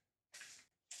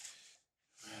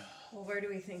 Well, where do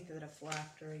we think that a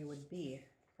phylactery would be?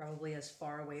 Probably as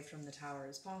far away from the tower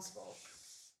as possible.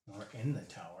 Or in the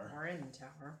tower? Or in the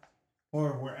tower.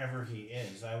 Or wherever he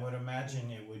is. I would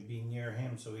imagine it would be near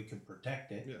him so he could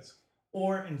protect it. Yes.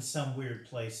 Or in some weird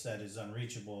place that is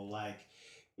unreachable, like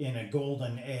in a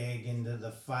golden egg into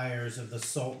the fires of the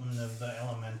Sultan of the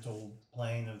elemental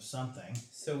plane of something.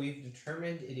 So we've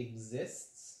determined it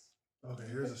exists. Okay,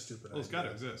 here's a stupid Well, it's idea. got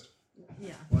to exist.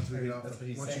 Yeah. Once we get off, That's what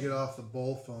he's once you saying. get off the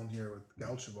bowl phone here with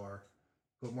Gauchabar,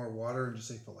 put more water and just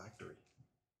say phylactery.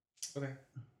 Okay.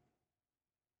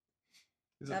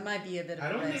 Is That it? might be a bit of I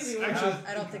a don't think risk. we would Actually, have.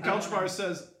 I don't think Gauchbar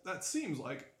says that seems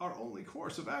like our only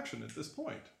course of action at this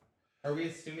point. Are we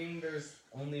assuming there's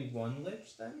only one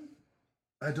lich then?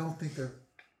 I don't think they're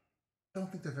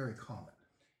very common.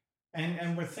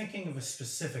 And we're thinking of a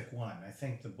specific one. I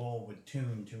think the bowl would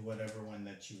tune to whatever one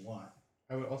that you want.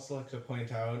 I would also like to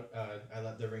point out, I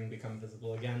let the ring become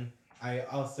visible again. I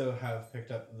also have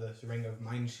picked up this ring of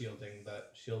mind shielding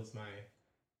that shields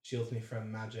me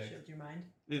from magic. Shield your mind.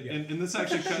 And this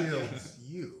actually kind Shields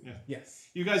you. Yeah. Yes.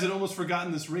 You guys had almost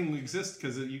forgotten this ring exists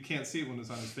because you can't see it when it's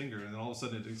on his finger, and then all of a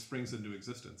sudden it springs into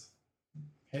existence.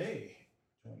 Hey,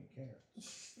 20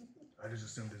 carats. I just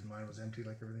assumed his mind was empty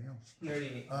like everything else.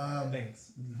 Nerdy.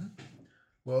 Thanks.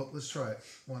 Well, let's try it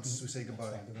once we say That's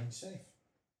goodbye. why the ring's safe.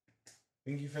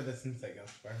 Thank you for this insight,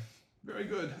 Gaspar. Very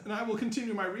good. And I will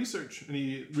continue my research. And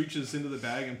he reaches into the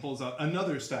bag and pulls out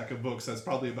another stack of books that's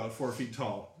probably about 4 feet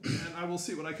tall. And I will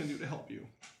see what I can do to help you.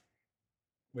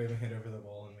 Wave a hand over the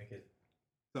wall and make it.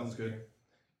 Sounds good.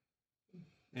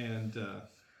 And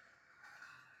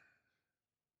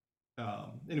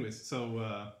anyways,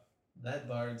 so That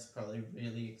bard's probably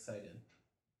really excited.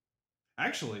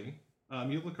 actually,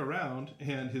 you look around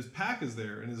and his pack is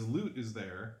there and his loot is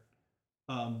there,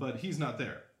 but he's not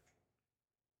there.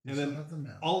 And You still then have them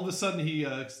now. all of a sudden he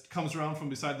comes around from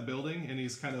beside the building and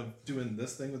he's kind of doing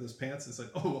this thing with his pants. It's like,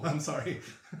 oh, I'm sorry,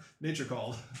 nature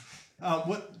called.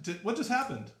 What just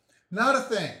happened? Not a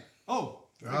thing. Oh,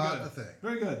 very Not good. a thing.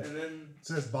 Very good. And then It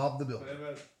says Bob the what Builder.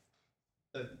 about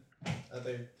the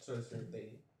other sorcerer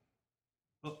lady?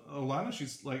 Olana,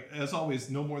 she's like, as always,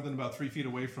 no more than about 3 feet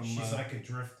away from. She's like a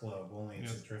drift globe, only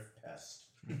it's yes. a drift pest.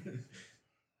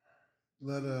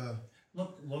 Let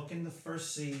Look in the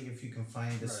first sea if you can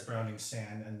find the Right. sprouting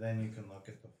sand, and then you can look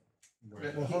at the. But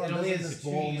Well, he- hold on, it only doesn't has this 2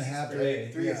 bowl only uses have per a-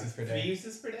 day. 3 Yeah. uses per 3 day.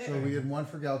 uses per day. So we had one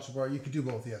for Gauchabar. You could do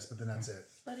both, yes, but then that's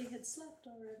it. But he had slept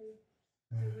already.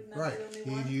 Right.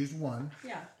 He used one.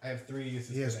 Yeah. I have 3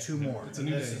 uses. He has per day. 2 more. It's a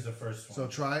new This day. is the first one.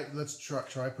 So let's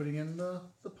try putting in the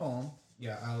poem.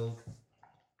 Yeah, I'll.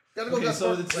 Gotta go, Okay,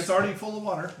 so Gauchabar. it's already full of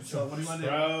water. So what do you want to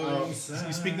do? Sprouting You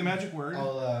sand. speak the magic word.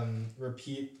 I'll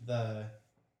repeat the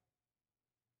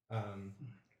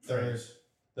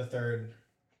third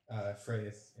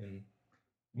phrase in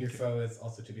your Okay. foe is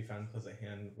also to be found close at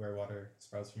hand where water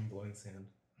sprouts from blowing sand.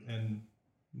 And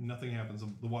nothing happens.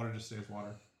 The water just stays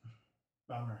water.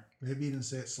 Bummer. Maybe you didn't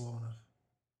say it slow enough.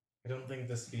 I don't think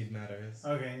the speed matters.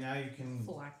 Okay, now you can.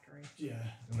 Phylactery.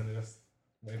 Yeah. I'm gonna just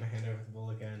wave my hand over the bowl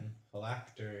again.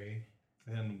 Phylactery.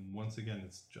 And once again,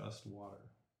 it's just water.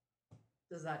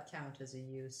 Does that count as a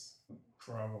use?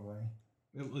 Probably.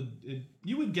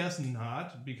 You would guess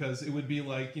not, because it would be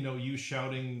like, you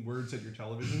shouting words at your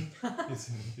television.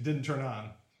 It didn't turn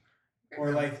on.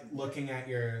 Or like looking at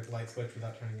your light switch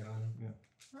without turning it on.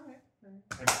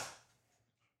 Alright.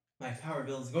 My power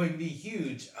bill is going to be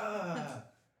huge. Ah.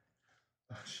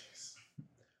 Oh, jeez.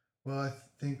 Well, I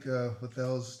think with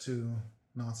those 2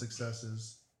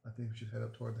 non-successes, I think we should head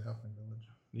up toward the Halfling Village.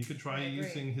 You could try I agree.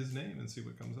 using his name and see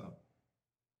what comes up.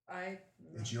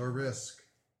 It's your risk.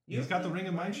 He's got the ring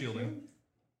of mind shielding.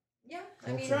 Yeah,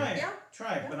 Go I mean, for it. Try it. yeah,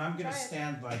 Try it, but I'm gonna try it.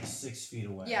 stand like 6 feet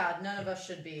away. yeah. None of us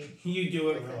should be You do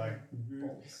it. We're within like.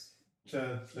 bowls.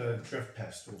 The drift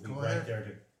pest will be Go right ahead. there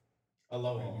to. A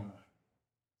low wall.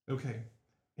 Okay.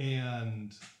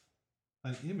 And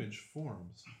an image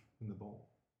forms in the bowl.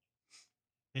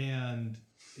 And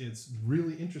it's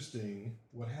really interesting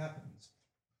what happens.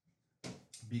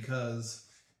 Because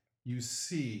you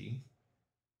see,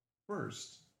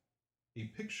 first, a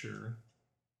picture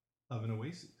of an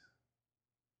oasis.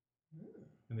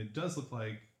 And it does look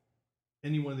like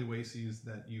any one of the oases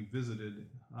that you visited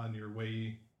on your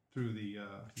way through the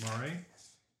Mare.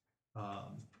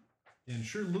 And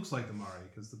sure looks like the Mare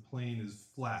because the plain is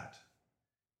flat.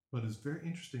 But it's very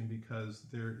interesting because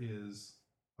there is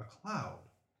a cloud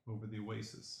over the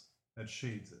oasis that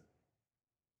shades it.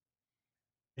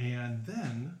 And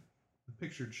then the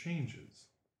picture changes.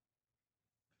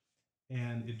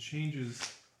 And it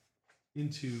changes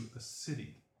into a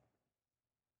city.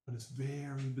 But it's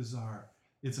very bizarre.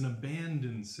 It's an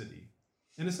abandoned city.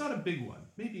 And it's not a big one.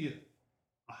 Maybe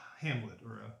a hamlet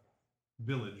or a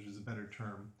village is a better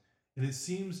term. And it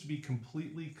seems to be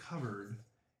completely covered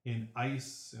in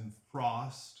ice and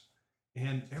frost.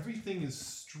 And everything is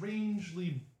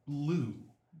strangely blue,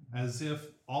 as if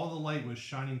all the light was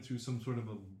shining through some sort of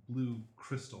a blue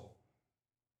crystal.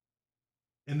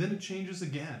 And then it changes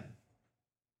again.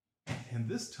 And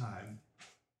this time,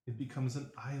 it becomes an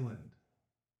island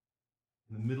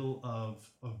in the middle of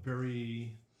a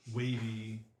very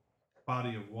wavy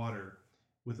body of water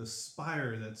with a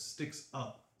spire that sticks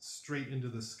up straight into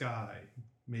the sky,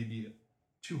 maybe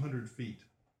 200 feet.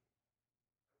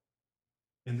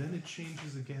 And then it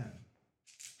changes again,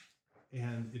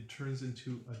 and it turns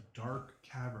into a dark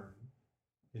cavern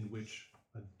in which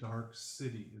a dark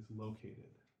city is located.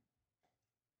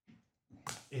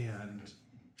 And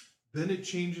then it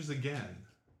changes again,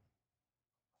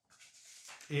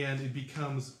 and it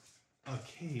becomes a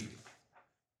cave.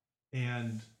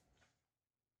 And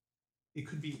it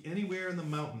could be anywhere in the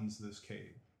mountains, this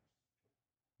cave.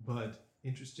 But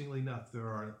interestingly enough, there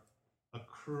are a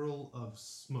curl of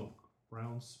smoke,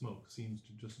 brown smoke, seems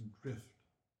to just drift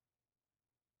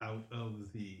out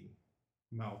of the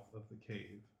mouth of the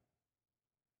cave.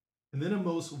 And then a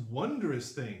most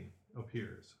wondrous thing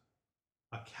appears.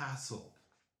 A castle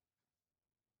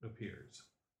appears.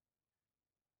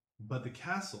 But the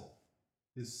castle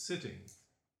is sitting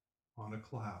on a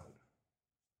cloud.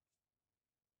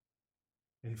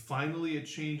 And finally it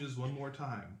changes one more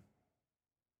time.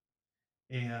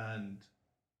 And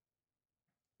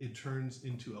it turns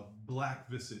into a black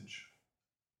visage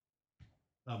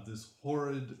of this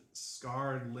horrid,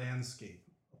 scarred landscape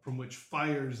from which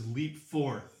fires leap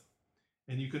forth.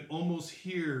 And you can almost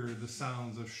hear the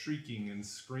sounds of shrieking and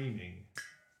screaming.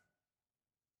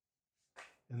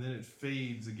 And then it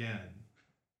fades again.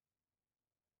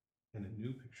 And a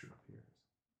new picture appears.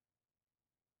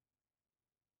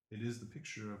 It is the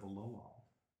picture of a Lowall.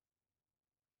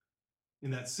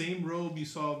 In that same robe you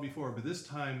saw before, but this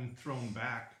time thrown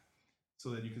back so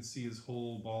that you can see his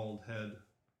whole bald head.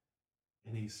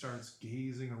 And he starts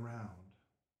gazing around.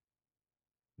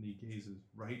 And he gazes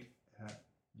right at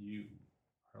you,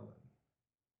 Arlen.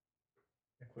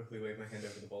 I quickly wave my hand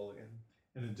over the bowl again.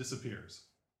 And it disappears.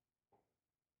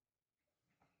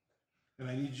 And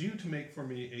I need you to make for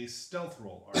me a stealth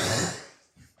roll, Arlen.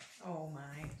 Oh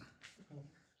my.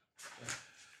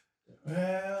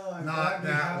 Well, I'm Not glad we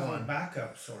that have one. a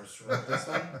backup sorcerer. This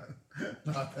one?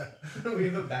 Not that. We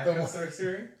have a The backup one-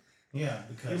 sorcerer? Yeah, Yeah,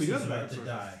 because we do he's have a about to backup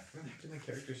die. Where did my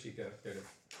character sheet go? There it is.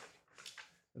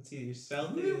 Let's see, your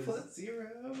stealth Ooh, is... +0.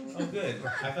 Oh, good.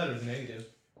 I thought it was negative.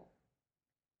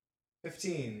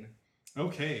 15.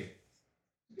 Okay.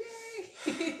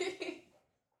 Yay!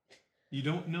 You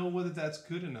don't know whether that's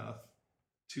good enough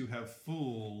to have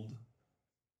fooled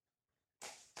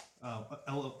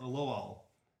Aloal,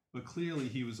 but clearly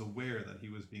he was aware that he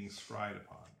was being spied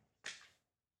upon.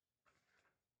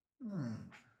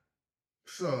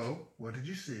 So, what did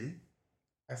you see?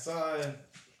 I saw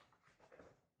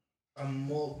a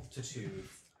multitude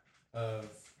of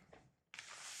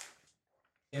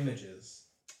images.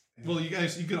 Well, you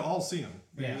could all see him.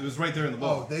 Yeah. It was right there in the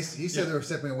Oh, book. he said they were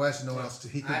stepping west and no one else.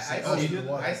 He couldn't see. I, Oh, stayed, you did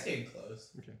what? I stayed close.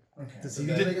 Okay. Okay. Does So he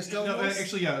that- make a stealth No, roll?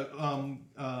 actually,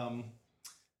 yeah.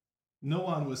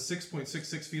 Noan was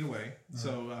 6.66 feet away.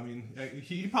 So, I mean,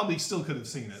 he probably still could have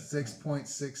seen it.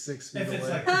 6.66 feet If away. it's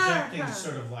like projecting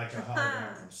sort of like a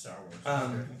hologram from Star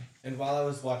Wars. And while I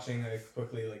was watching, I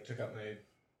quickly took out my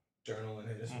journal and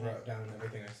I just Mhm. wrote down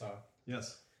everything I saw.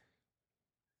 Yes.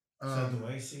 So the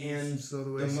way she And so the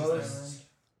the way she's most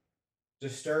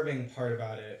disturbing part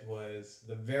about it was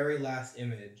the very last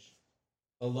image.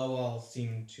 Aloal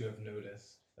seemed to have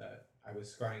noticed that I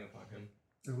was scrying upon him.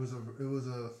 it was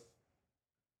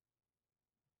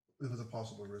a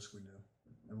possible risk, we knew,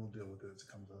 and we'll deal with it as it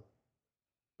comes up.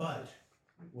 But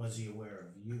was he aware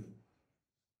of you?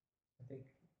 I think.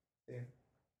 Yeah.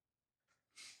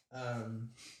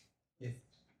 If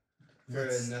for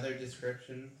Let's- another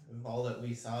description of all that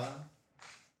we saw,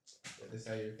 get this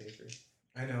out of your papers.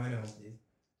 I know.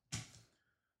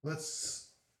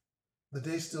 The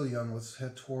day's still young. Let's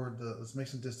head toward let's make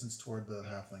some distance toward the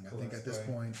halfling. I think at this Correct.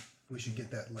 point we should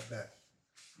get that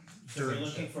So we're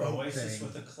looking for boat oasis thing.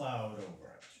 with a cloud over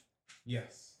it.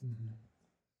 Yes.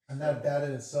 And that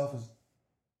in itself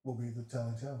will be the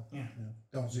telling tale. Yeah.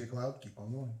 Don't see a cloud, keep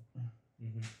on going.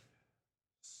 Mm-hmm.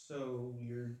 So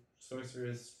your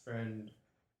sorceress friend,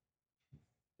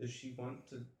 does she want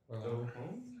to go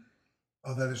home?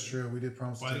 Oh, that is true. We did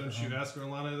promise to Why take don't her you home. ask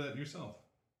Orlana that yourself?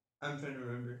 I'm trying to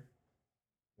remember.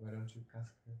 Why don't you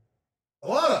ask her?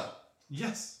 Alana,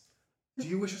 Yes. do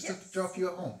you wish us Yes. to drop you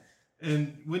at home?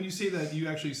 And when you say that, you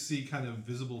actually see kind of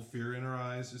visible fear in her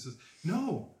eyes. It says,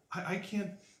 "No, I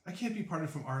can't be parted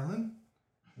from Arlen.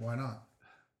 Why not?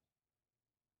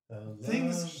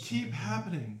 Things keep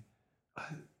happening.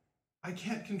 I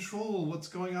can't control what's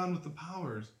going on with the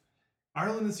powers.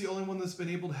 Arlen is the only one that's been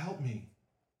able to help me."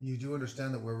 You do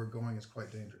understand that where we're going is quite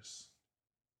dangerous.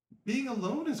 being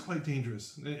alone is quite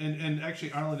dangerous. And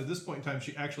actually, Arlen, at this point in time,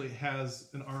 she actually has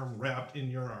an arm wrapped in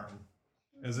your arm,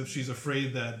 as if she's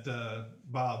afraid that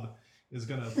Bob is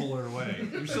going to pull her away.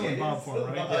 You're still in Bob form,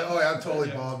 right? Yeah, I'm totally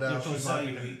Yeah. bobbed out. You're totally Saw bobbed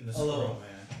you out. eating the Hello. squirrel, man.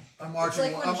 I'm It's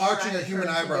arching. like when I'm arching a Shrek human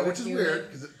turns eyebrow, into a which is human.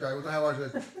 weird.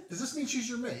 Because does this mean she's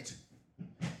your mate?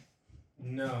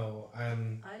 No,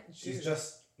 she's Dude.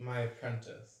 just my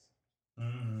apprentice.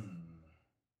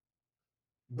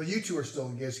 But you two are still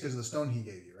engaged because of the stone he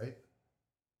gave you, right?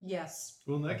 Yes.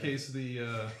 Well, in that case,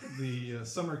 the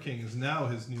Summer King is now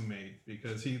his new mate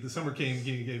because the Summer King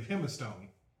gave him a stone.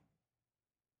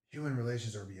 Human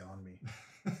relations are beyond me.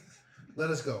 Let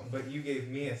us go. But you gave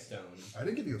me a stone. I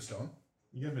didn't give you a stone,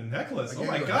 You have a necklace. I Oh gave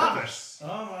my you a gosh!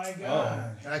 Oh my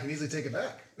god. and I can easily take it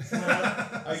back.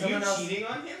 Are Someone you else- cheating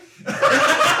on him?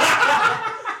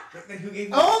 Then who gave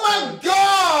me Oh the my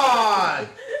God!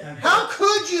 And, How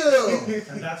could you?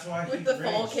 and that's why he With the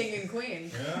fall raged. king and queen.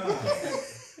 Yeah.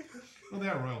 Well, they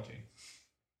are royalty.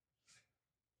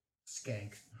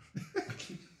 Skank.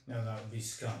 No, that would be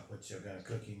skunk, which you'll get a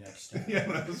cookie next time. Yeah,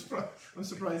 I'm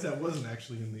surprised that wasn't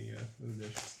actually in the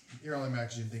dish. You're only mad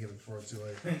 'cause you didn't think of it before it's too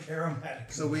late.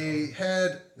 Aromatic. So we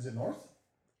head. Is it north?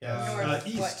 Yes. North,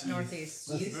 east. what,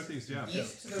 northeast. East. Northeast, yeah.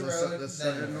 East to the Let's, road. let's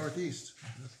then head north. northeast.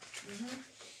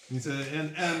 He said,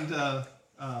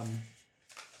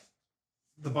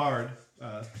 the bard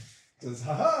says,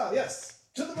 "Haha, yes,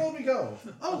 to the road we go."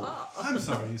 Oh, I'm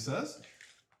sorry, he says.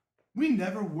 We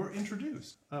never were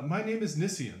introduced. My name is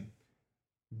Nisian,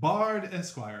 Bard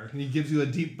Esquire, and he gives you a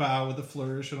deep bow with a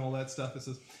flourish and all that stuff. It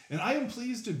says, and I am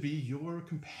pleased to be your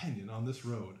companion on this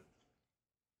road.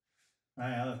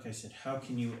 Like I said, how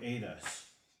can you aid us?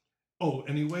 Oh,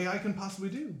 any way I can possibly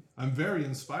do. I'm very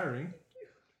inspiring.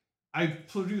 I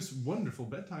produce wonderful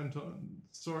bedtime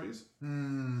stories.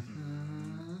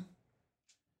 Mm-hmm.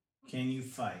 Can you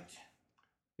fight?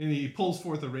 And he pulls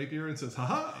forth a rapier and says,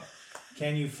 "Haha,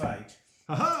 Can you fight?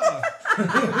 haha."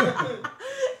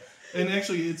 And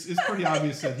actually, it's pretty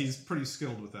obvious that he's pretty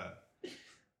skilled with that.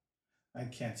 I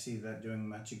can't see that doing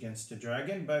much against a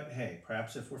dragon, but hey,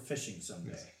 perhaps if we're fishing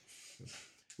someday.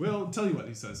 Well, tell you what,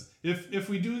 he says. If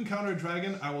we do encounter a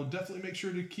dragon, I will definitely make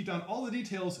sure to keep down all the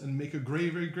details and make a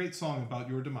very great song about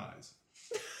your demise.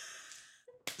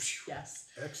 Yes.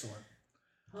 Excellent.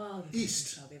 Oh,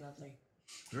 East. That'll be lovely.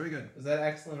 Very good. Was that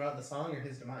excellent about the song or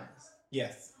his demise?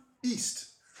 Yes. East.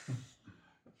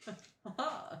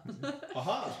 Aha.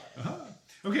 Aha. Uh-huh.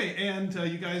 Okay, and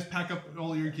you guys pack up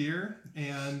all your gear,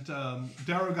 and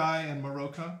Darogai and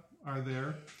Maroka are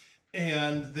there,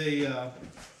 and they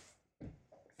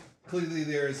clearly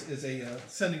there is a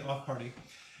sending off party,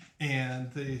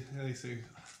 and they say,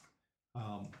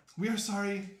 "We are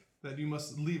sorry that you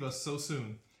must leave us so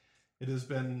soon. It has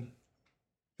been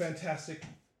fantastic,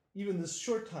 even this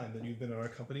short time that you've been in our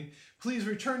company. Please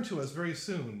return to us very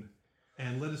soon,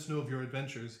 and let us know of your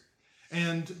adventures."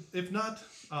 And if not,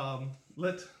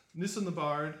 let Nissan the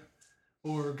Bard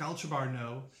or Galchabar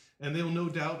know, and they'll no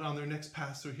doubt on their next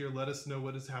pass through here let us know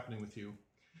what is happening with you.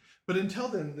 But until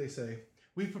then, they say,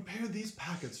 we've prepared these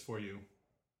packets for you.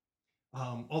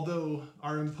 Although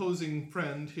our imposing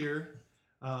friend here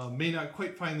may not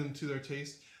quite find them to their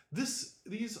taste,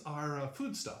 these are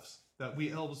foodstuffs that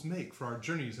we elves make for our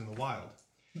journeys in the wild.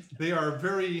 They are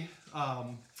very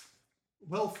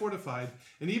well fortified,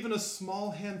 and even a small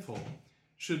handful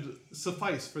should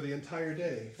suffice for the entire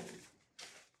day.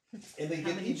 And they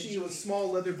give each of you a small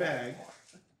leather bag,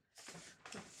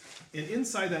 and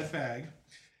inside that bag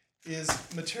is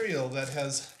material that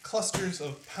has clusters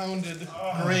of pounded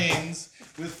grains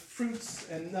with fruits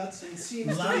and nuts,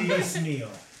 and Love this meal.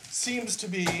 seems to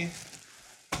be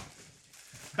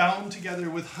bound together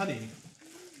with honey.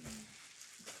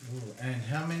 Ooh, and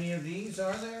how many of these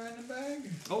are there in the bag?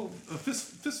 Oh,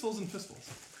 fistfuls and fistfuls.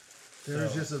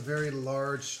 There's So- just a very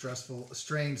large,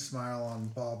 strained smile on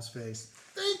Bob's face.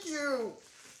 Thank you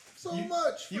so You-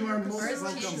 much. for you your are most Are his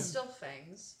consideration. teeth still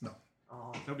fangs? No.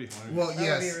 Oh. That'd be hilarious. Well, That would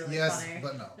yes, be really yes, funny.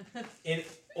 but no. And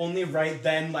only right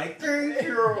then, like, thank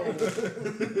you. Oh,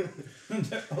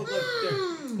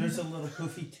 look, there's a little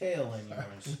poofy tail in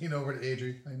yours. Lean over to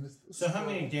Adri. I missed this. So how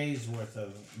many days worth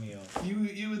of meal?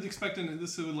 You would expect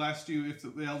this would last you, if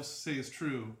the elves say is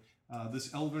true,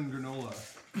 this elven granola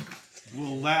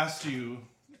will last you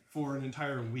for an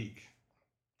entire week.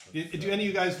 Do any of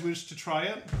you guys wish to try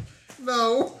it?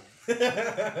 No.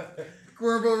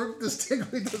 Gorbo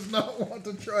distinctly does not want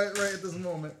to try it right at this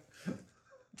moment.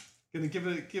 Gonna give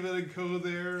it a go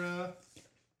there,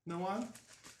 Noan?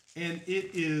 And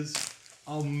it is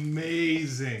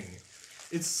amazing.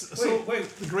 It's so Wait,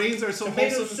 the grains are so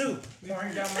tomato wholesome. soup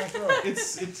pouring down my throat.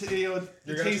 It You're it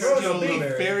gonna tastes throw of some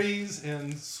blueberries. berries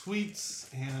and sweets,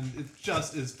 and it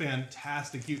just is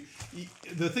fantastic. You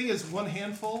the thing is, one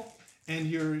handful, and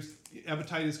your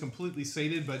appetite is completely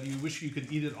sated, but you wish you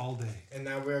could eat it all day. And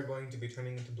now we're going to be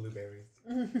turning into blueberries.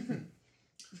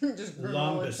 Just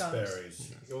granola Lumbus chunks.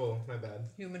 berries. Oh, my bad.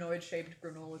 Humanoid shaped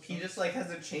granola chunks. He just like has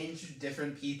to change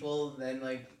different people, then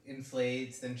like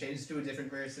inflates, then changes to a different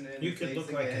person and You could inflates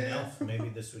look like an again. elf. Maybe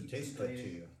this would taste good to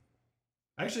you.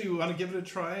 Actually, you want to give it a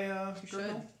try, You should.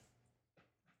 Gurnal?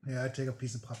 Yeah, I take a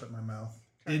piece and pop it in my mouth.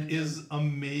 It is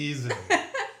amazing.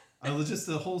 Just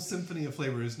the whole symphony of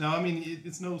flavors. Now, I mean,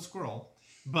 it's no squirrel,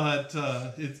 but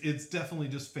it's definitely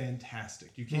just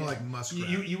fantastic. You can't More like muskrat.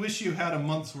 you wish you had a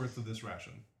month's worth of this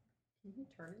ration. Can he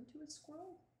turn into a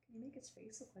squirrel? Can you make his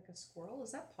face look like a squirrel?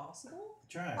 Is that possible?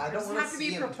 Try. I It don't doesn't want have to be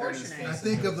see him turn his proportionate. face I into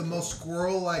think a of the most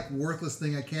squirrel. squirrel-like, worthless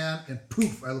thing I can, and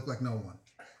poof, I look like no one.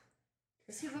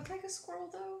 Does he look like a squirrel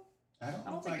though? I don't, I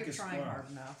don't look think like you're a trying squirrel. hard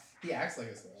enough. He acts like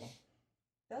a squirrel.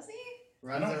 Does he? I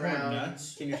Runs don't around. hoard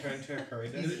nuts. Can you turn into a curry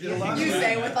dish? It allows You you-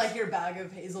 say with like your bag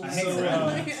of hazelnuts. I hate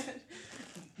around. nuts.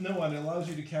 No one allows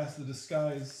you to cast the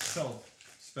disguise self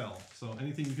spell. So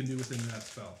anything you can do within that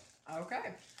spell.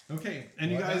 Okay. Okay,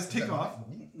 and you What? guys Is take that off,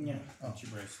 me? Yeah, Oh. that's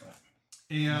your bracelet.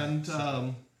 and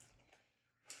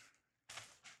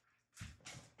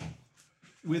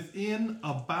within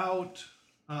about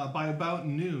by about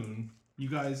noon, you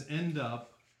guys end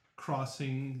up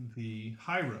crossing the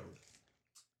high road,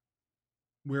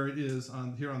 where it is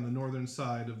on here on the northern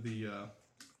side of the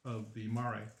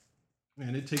Mare,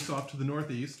 and it takes off to the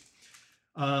northeast.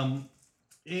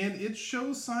 And it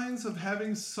shows signs of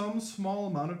having some small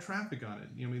amount of traffic on it.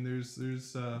 I mean, there's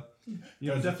There's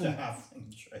definitely a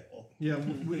halfling trail. yeah,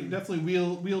 definitely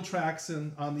wheel tracks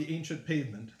on the ancient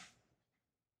pavement.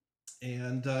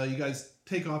 And you guys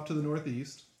take off to the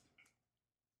northeast,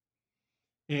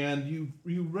 and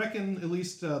you reckon, at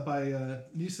least by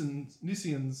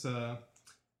Nisian's dead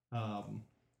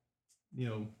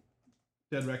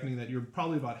reckoning, that you're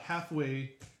probably about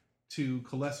halfway to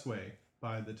Kalesque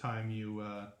by the time you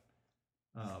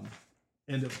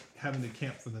end up having to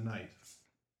camp for the night.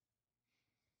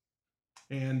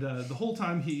 And the whole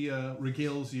time he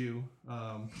regales you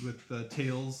with the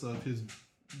tales of his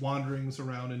wanderings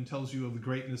around and tells you of the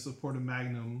greatness of Porta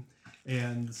Magnum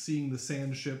and seeing the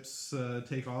sand ships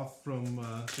take off from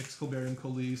Excalibarium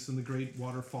Colis and the great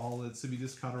waterfall at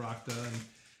Civitas Cataracta and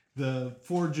the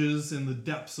forges in the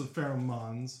depths of Ferrum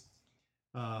Mons.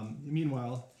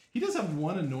 Meanwhile, he does have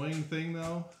one annoying thing,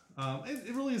 though.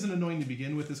 It really isn't annoying to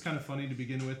begin with. It's kind of funny to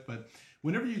begin with, but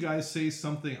whenever you guys say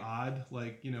something odd,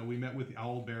 like, we met with the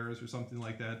Owl Bears or something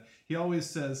like that, he always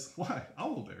says, "Why,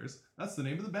 Owl Bears? That's the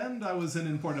name of the band I was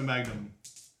in Porta Magnum."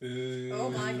 Oh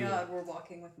my god, we're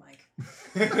walking with Mike.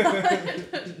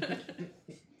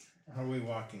 Are we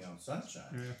walking on sunshine?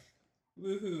 Yeah.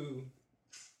 Woohoo.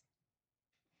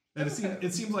 And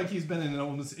it seems like he's been in an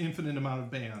almost infinite amount of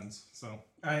bands, so.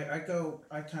 I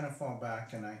kind of fall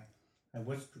back and I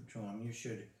whisper to him, you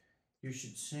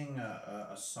should sing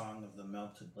a song of the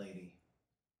melted lady,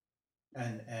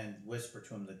 and whisper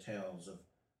to him the tales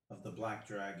of the black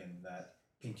dragon that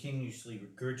continuously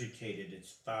regurgitated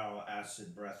its foul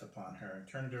acid breath upon her and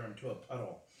turned her into a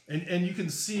puddle. And you can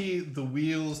see the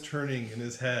wheels turning in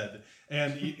his head,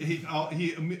 and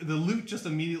the lute just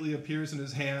immediately appears in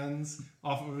his hands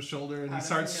off of his shoulder, and he Out of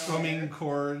starts strumming nowhere.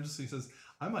 chords. He says,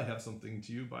 "I might have something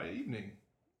to you by evening."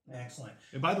 Excellent.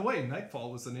 And by the way,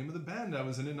 Nightfall was the name of the band I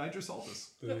was in Nitrous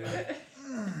Altus.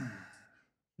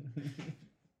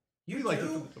 You like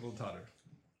too? the double totter.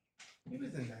 He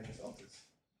was in Nitrous Altus.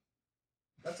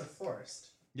 That's a forest.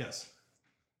 Yes.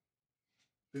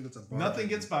 I think that's a bar. Nothing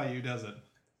gets by you, does it?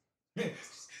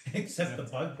 Except the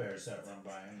bugbears that run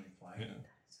by and fly. Yeah.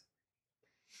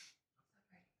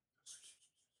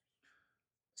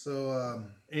 So,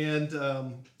 And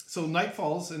so night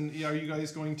falls, and are you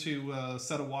guys going to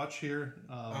set a watch here?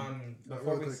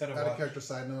 Before we set out a of watch, character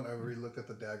side note, I already looked at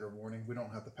the dagger warning. We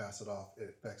don't have to pass it off. It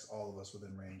affects all of us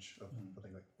within range of, I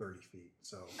think, like 30 feet.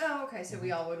 So, Oh, okay, so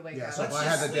we all would wake yeah, up. so if Let's I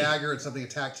just had the sleep. dagger and something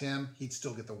attacked him, he'd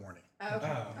still get the warning. Oh,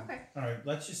 okay. Oh. Okay. All right,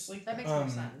 let's just sleep. That makes more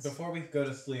sense. before we go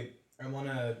to sleep, I want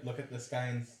to look at the sky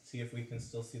and see if we can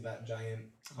still see that giant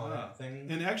comet thing.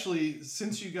 And actually,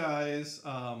 since you guys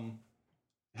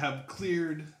have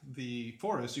cleared the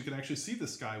forest, you can actually see the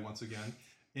sky once again.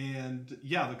 And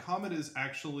yeah, the comet is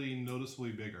actually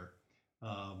noticeably bigger.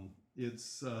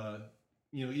 It's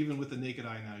even with the naked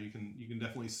eye now, you can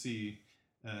definitely see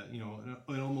an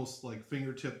almost like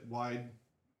fingertip wide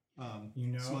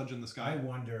smudge in the I sky.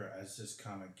 wonder as this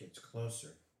comet gets closer,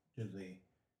 do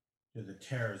do the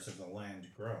terrors of the land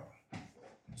grow?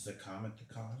 Is the comet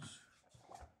the cause?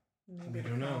 Maybe I the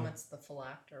don't know. comet's the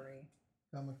phylactery.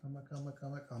 Comet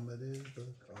is the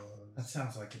That cause.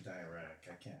 sounds like a diuretic.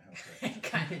 I can't help it. It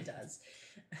kind of does.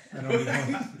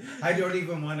 I don't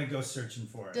even want to go searching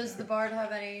for it. Does now. the bard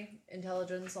have any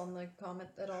intelligence on the comet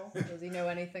at all? Does he know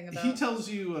anything about? He tells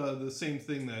you the same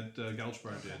thing that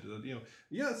Galchbar did.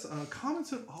 Yes, comets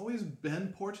have always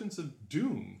been portents of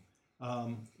doom.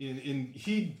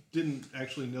 He didn't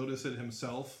actually notice it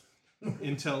himself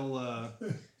until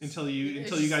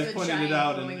you guys pointed it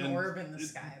out, and orb in the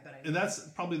sky. But and that's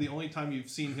probably the only time you've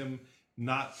seen him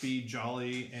not be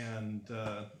jolly and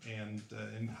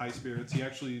in high spirits. He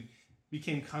actually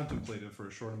became contemplative for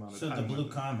a short amount of So time. the Blue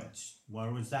Comets, where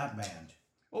was that band?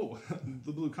 Oh,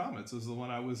 the Blue Comets is the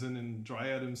one I was in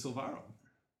Dryad and Silvarum.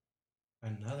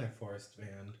 Another forest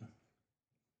band.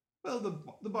 Well,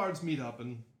 the bards meet up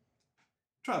and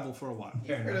travel for a while.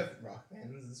 You've heard of rock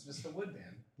bands? It's just a wood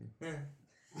band.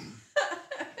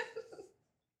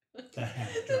 The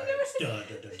Hammer Dryads. Da, da,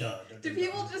 da, da, da, Do da,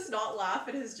 people da. just not laugh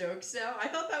at his jokes now? I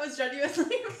thought that was genuinely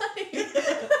funny.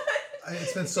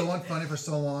 It's been so unfunny for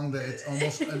so long that it's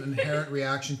almost an inherent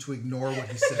reaction to ignore what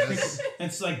he says.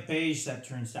 It's like beige that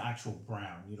turns to actual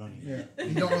brown. You don't even.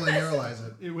 You don't really realize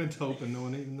it. It went taupe and no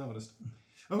one even noticed.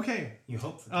 Okay, You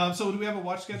hope for that. so do we have a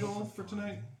watch schedule for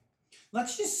tonight?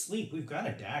 Let's just sleep. We've got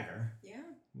a dagger. Yeah.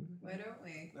 Why don't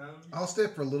we? I'll stay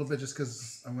for a little bit just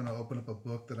because I'm going to open up a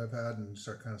book that I've had and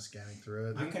start kind of scanning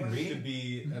through it. I can I'm going read. to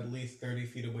be at least 30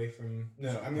 feet away from.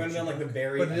 No, I'm going to be on like the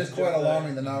very. But it is edge quite of the-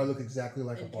 alarming that now I look exactly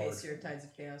like In a bard. case your Tides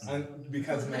of Chaos.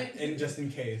 Because just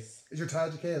in case. Is your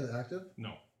Tide Decay active?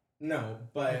 No. No,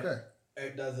 but Okay.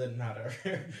 it doesn't matter.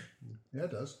 Yeah,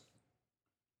 it does.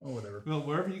 Oh, whatever. Well,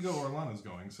 wherever you go, Orlana's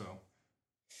going, so.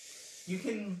 You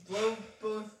can blow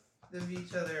both of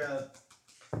each other up.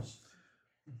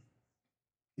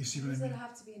 You see Why what I does mean? it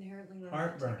have to be inherently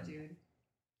romantic, Heartburn. dude?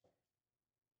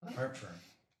 Heartburn.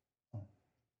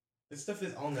 This stuff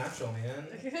is all natural, man.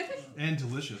 And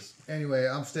delicious. Anyway,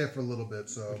 I'm staying for a little bit,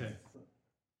 so. Okay.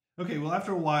 Okay, well,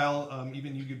 after a while,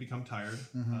 even you could become tired.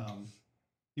 Mhm.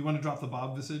 You want to drop the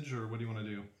Bob visage, or what do you want to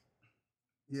do?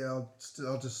 Yeah,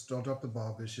 I'll drop the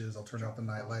bob fishes. I'll turn out the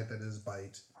nightlight that is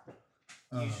bite.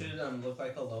 You should look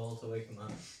like a Lowell to wake him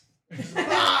up.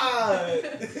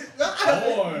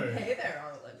 Hey there,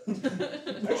 Arlen.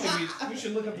 Actually, we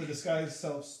should look up the disguise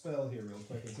self spell here real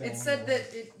quick. It said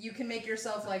that you can make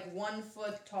yourself like 1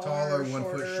 foot Taller, 1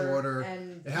 foot shorter.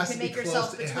 and It has you to can be make yourself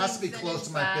close. It has to be between close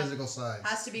thin to and my fat. physical size.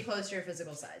 Has to be close to your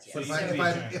physical size. Yes. So If you I, can if, be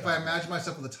I, giant if I imagine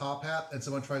myself with a top hat and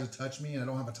someone tries to touch me and I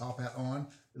don't have a top hat on,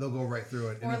 they'll go right through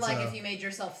it. And Or it's, like if you made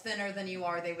yourself thinner than you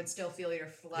are, they would still feel your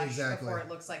flesh Exactly. before it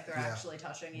looks like they're Yeah. actually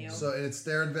touching you. So it's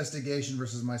their investigation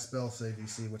versus my spell save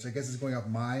DC, which I guess is going off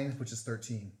mine, which is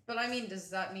 13. But I mean, does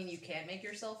that mean you can't make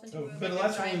yourself into a But it like, a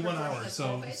lasts giant only 1 hour, proportionate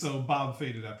skull so face? so Bob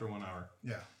faded after 1 hour.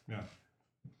 Yeah.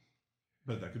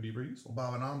 But that could be very useful.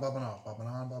 Bobbing on, bobbing off, bobbing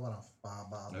on, bobbing off. Bob,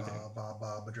 bob, Okay. bob, bob,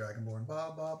 bob, a dragonborn,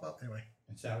 bob, bob, bob. Anyway.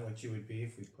 Is that what you would be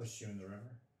if we pushed you in the river?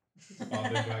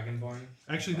 Bob the Dragonborn.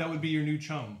 Actually, that would be your new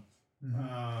chum.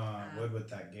 What with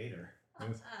that gator?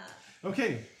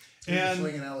 Okay, You're and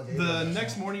swinging alligator the on that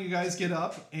next song. morning you guys get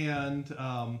up, and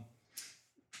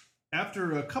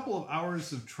after a couple of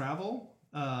hours of travel,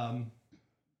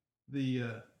 the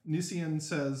Nisian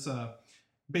says,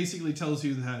 basically tells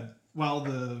you that while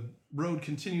the road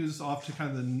continues off to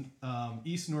kind of the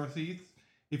east-northeast,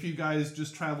 if you guys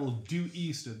just travel due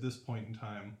east at this point in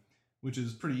time, which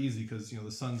is pretty easy because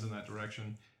the sun's in that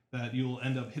direction, that you'll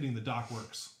end up hitting the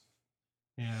dockworks.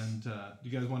 And do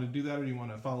you guys want to do that, or do you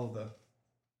want to follow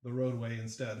the roadway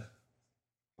instead?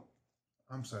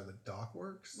 I'm sorry, the dock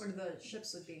works? Where the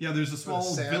ships would be. Yeah, there's a For the small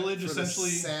sand- village for the essentially.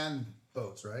 sand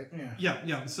boats, right? Yeah.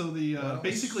 Yeah. So the Why don't we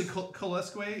basically s-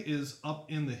 Kolesque is up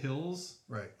in the hills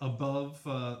Right. above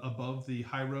the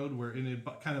high road, where it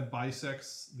kind of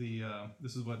bisects the.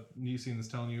 This is what Nisian is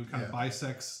telling you. Kind of Yeah.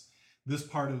 bisects this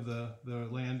part of the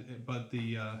land, but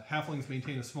the halflings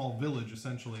maintain a small village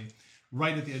essentially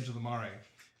right at the edge of the mare,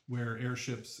 where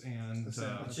airships and The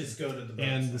sand- Let's just go to the boats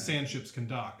and the then. sand ships can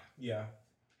dock. Yeah.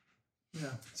 Yeah.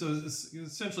 So it's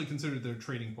essentially considered their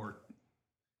trading port.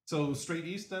 So straight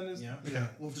east then is Yeah. Yeah.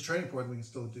 Well, if the trading port, we can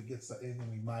still get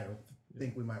anything we might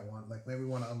think we might want. Like maybe we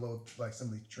want to unload like some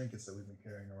of these trinkets that we've been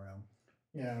carrying around.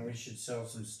 Yeah, we should sell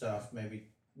some stuff. Maybe,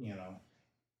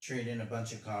 trade in a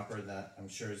bunch of copper that I'm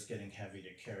sure is getting heavy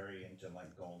to carry into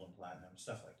like gold and platinum,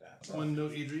 stuff like that. One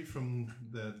note, Adri, from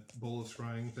that bowl of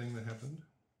scrying thing that happened.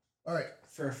 All right.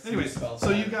 For a few Anyway, spells.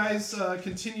 so you guys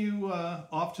continue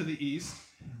off to the east,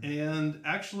 and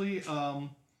actually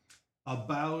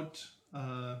about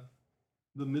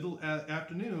the middle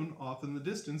afternoon, off in the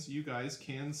distance, you guys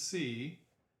can see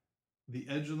the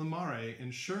edge of the mare,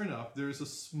 and sure enough, there's a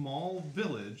small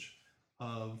village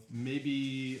of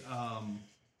maybe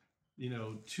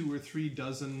 2 or 3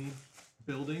 dozen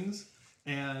buildings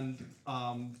and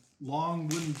long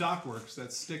wooden dockworks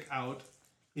that stick out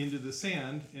into the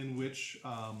sand, in which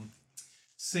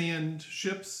sand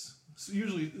ships,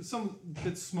 usually some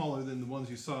bits smaller than the ones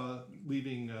you saw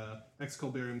leaving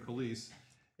Excalibarium Colis,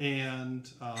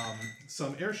 and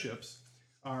some airships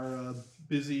are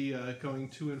busy going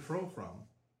to and fro from.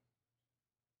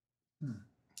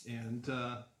 And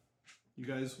you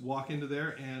guys walk into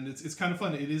there, and it's kind of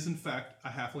fun. It is, in fact, a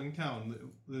halfling town.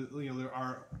 There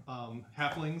are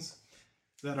halflings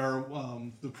that are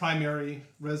the primary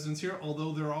residents here,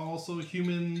 although there are also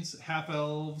humans,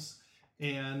 half-elves,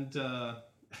 and some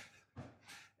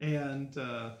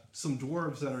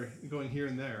dwarves that are going here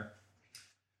and there.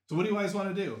 So what do you guys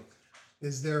want to do?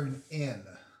 Is there an inn?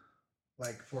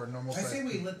 Like for a normal I size say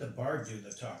we people? let the bard do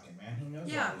the talking, man. He knows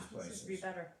Yeah, all these this places. would be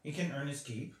better. He can earn his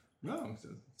keep. No,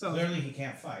 so Clearly, he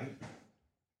can't fight.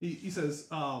 he says,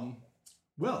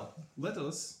 well, let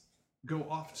us go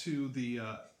off to the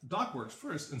dockworks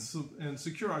first and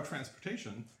secure our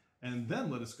transportation, and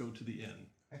then let us go to the inn.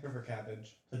 I prefer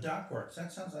cabbage. The Dockworks.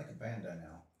 That sounds like a band I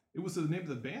know. It was the name of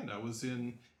the band. I was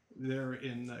in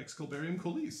Excalibarium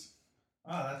Colis.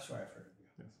 Oh, that's where I've heard of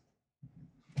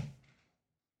you.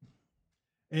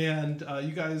 And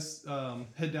you guys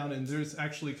head down, and there's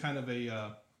actually kind of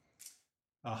a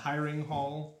hiring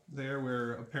hall there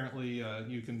where apparently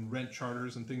you can rent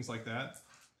charters and things like that.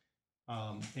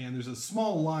 And there's a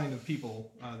small line of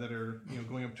people that are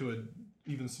going up to an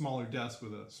even smaller desk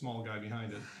with a small guy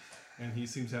behind it, and he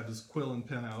seems to have his quill and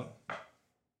pen out.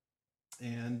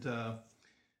 And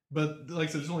but like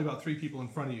I said, there's only about 3 people in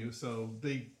front of you, so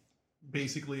they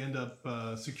basically end up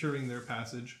securing their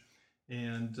passage.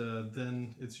 And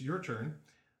then it's your turn.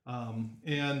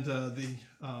 And the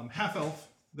half-elf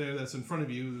there that's in front of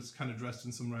you, that's kind of dressed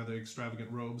in some rather extravagant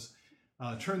robes,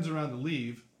 turns around to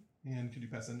leave. And could you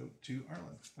pass that note to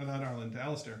Arlen? Not Arlen, to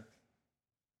Alistair.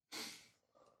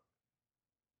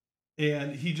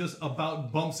 And he just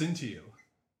about bumps into you.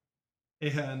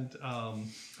 And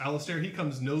Alistair, he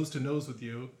comes nose to nose with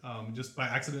you, just by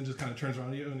accident, just kind of turns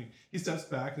around to you, and he steps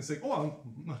back and says, "Oh,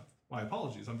 my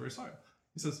apologies, I'm very sorry."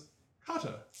 He says,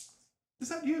 "Kata, is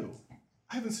that you?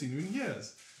 I haven't seen you in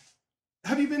years.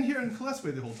 Have you been here in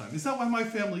Kaleswe the whole time? Is that why my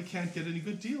family can't get any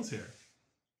good deals here?"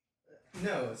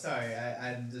 No, sorry,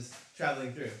 I'm just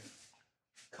traveling through.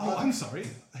 "Oh, I'm sorry.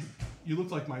 You look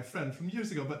like my friend from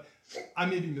years ago, but I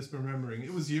may be misremembering.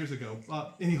 It was years ago."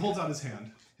 And he holds out his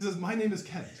hand. He says, "My name is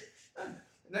Kent."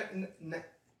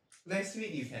 Nice to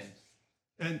meet you, Ken.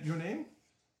 "And your name?"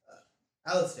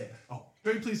 Alistair. "Oh,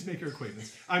 very pleased to make your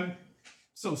acquaintance. I'm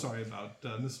so sorry about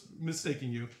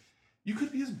mistaking you. You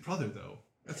could be his brother, though.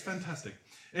 That's fantastic."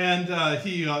 And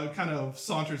he kind of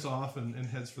saunters off and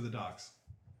heads for the docks.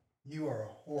 You are a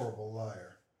horrible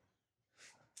liar.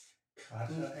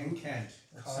 Kata and Kent.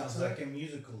 That sounds Kata? like a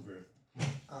musical group.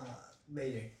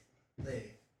 Later.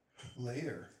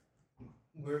 Later.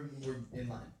 We're in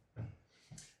line.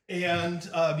 And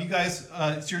you guys,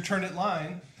 it's your turn at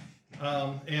line.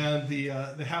 And the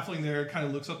halfling there kind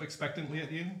of looks up expectantly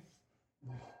at you.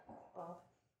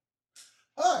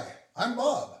 Hi, I'm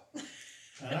Bob,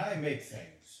 And I make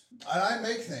things. and I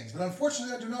make things, but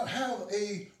unfortunately I do not have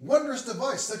a wondrous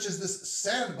device such as this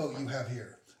sand boat you have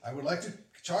here. I would like to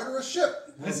charter a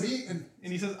ship for me and...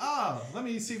 And he says, let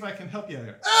me see if I can help you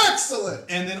here. Excellent!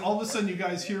 And then all of a sudden you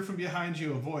guys hear from behind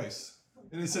you a voice.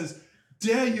 And it says,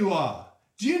 "There you are.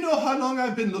 Do you know how long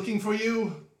I've been looking for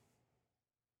you?"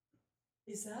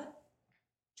 Is that?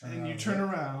 And you turn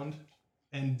around,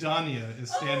 and Danya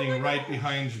is standing right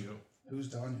behind you. Who's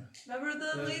Danya? Remember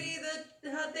the lady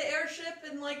that had the airship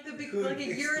in like the big, Who like a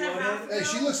year and a exploded? half ago? Hey,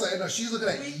 she looks like... No, she's looking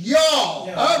at... Y'all!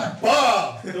 Yeah. I'm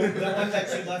Bob! The one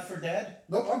that you left for dead?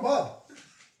 Nope, I'm Bob.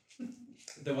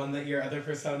 The one that your other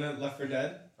persona left for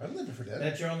dead? I'm living for dead.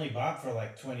 That you're only Bob for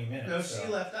like 20 minutes. No, so.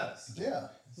 she left us. Yeah.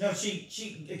 No,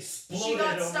 she exploded. She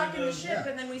got over stuck in the the ship, yeah.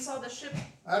 and then we saw the ship.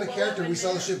 Out of blow character, up we in saw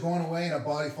the there. ship going away and a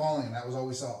body falling, and that was all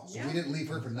we saw. So Yeah. we didn't leave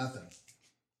her for nothing.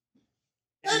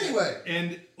 Anyway!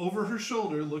 And over her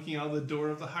shoulder, looking out the door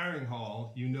of the hiring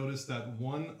hall, you notice that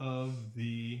one of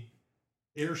the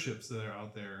airships that are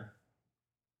out there,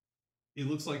 it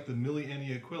looks like the Millie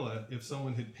Annie Aquila if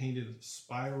someone had painted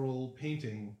spiral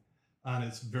painting on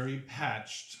its very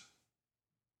patched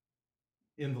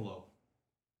envelope.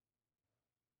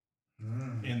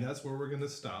 And that's where we're going to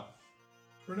stop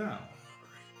for now.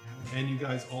 And you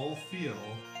guys all feel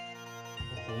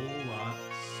a whole lot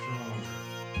stronger.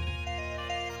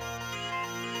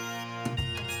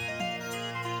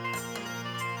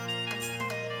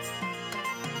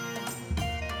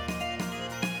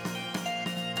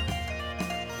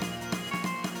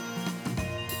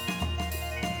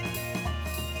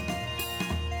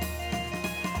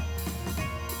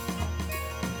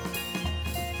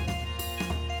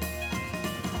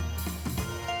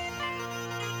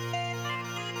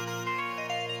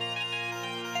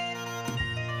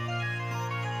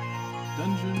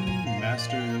 Dungeon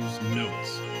Master's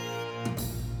Notes.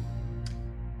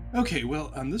 Okay,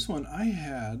 well, on this one, I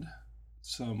had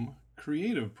some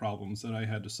creative problems that I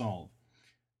had to solve.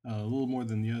 A little more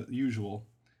than the usual.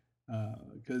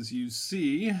 Because you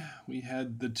see, we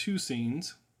had the two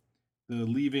scenes, the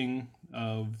leaving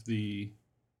of the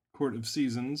Court of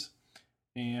Seasons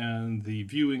and the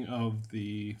viewing of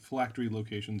the phylactery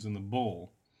locations in the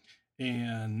bowl.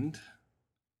 And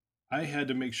I had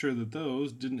to make sure that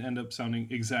those didn't end up sounding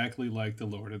exactly like The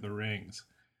Lord of the Rings,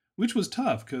 which was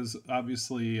tough because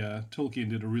obviously Tolkien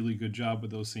did a really good job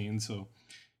with those scenes, so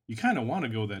you kind of want to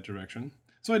go that direction.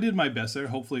 So I did my best there.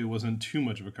 Hopefully it wasn't too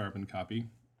much of a carbon copy.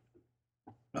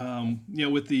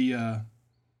 With the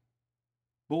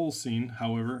bowl scene,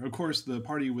 however, of course, the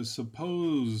party was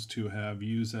supposed to have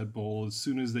used that bowl as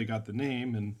soon as they got the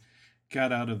name and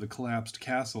got out of the collapsed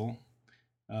castle,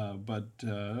 but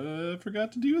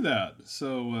forgot to do that.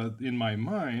 So in my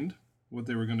mind, what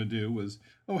they were going to do was,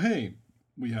 oh, hey,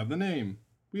 we have the name,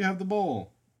 we have the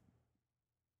bowl.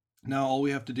 Now all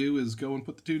we have to do is go and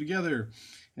put the two together,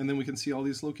 and then we can see all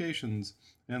these locations,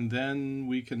 and then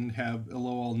we can have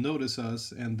Eloal notice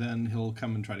us, and then he'll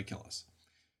come and try to kill us.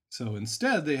 So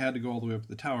instead, they had to go all the way up to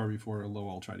the tower before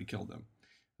Eloal tried to kill them.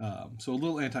 So a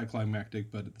little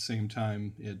anticlimactic, but at the same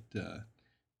time, it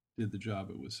did the job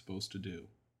it was supposed to do.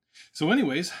 So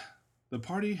anyways, the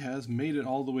party has made it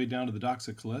all the way down to the docks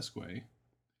at Kalesque,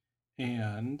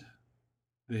 and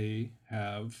they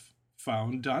have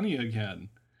found Donnie again.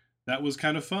 That was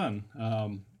kind of fun,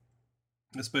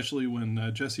 especially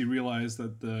when Jesse realized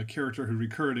that the character who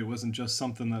recurred, it wasn't just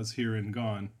something that's here and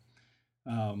gone.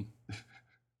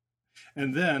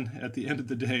 And then, at the end of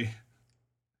the day,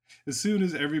 as soon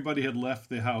as everybody had left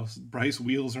the house, Bryce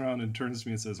wheels around and turns to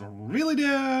me and says, "Really,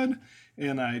 Dad?"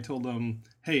 And I told him,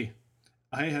 hey,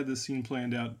 I had this scene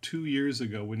planned out 2 years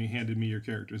ago when you handed me your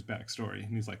character's backstory.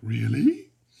 And he's like,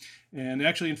 really? And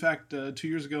actually, in fact, 2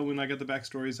 years ago when I got the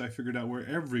backstories, I figured out where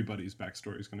everybody's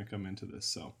backstory is going to come into this.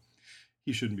 So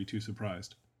he shouldn't be too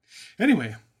surprised.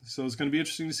 Anyway, so it's going to be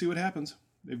interesting to see what happens.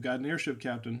 They've got an airship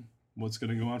captain. What's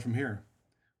going to go on from here?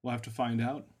 We'll have to find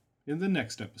out in the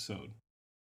next episode.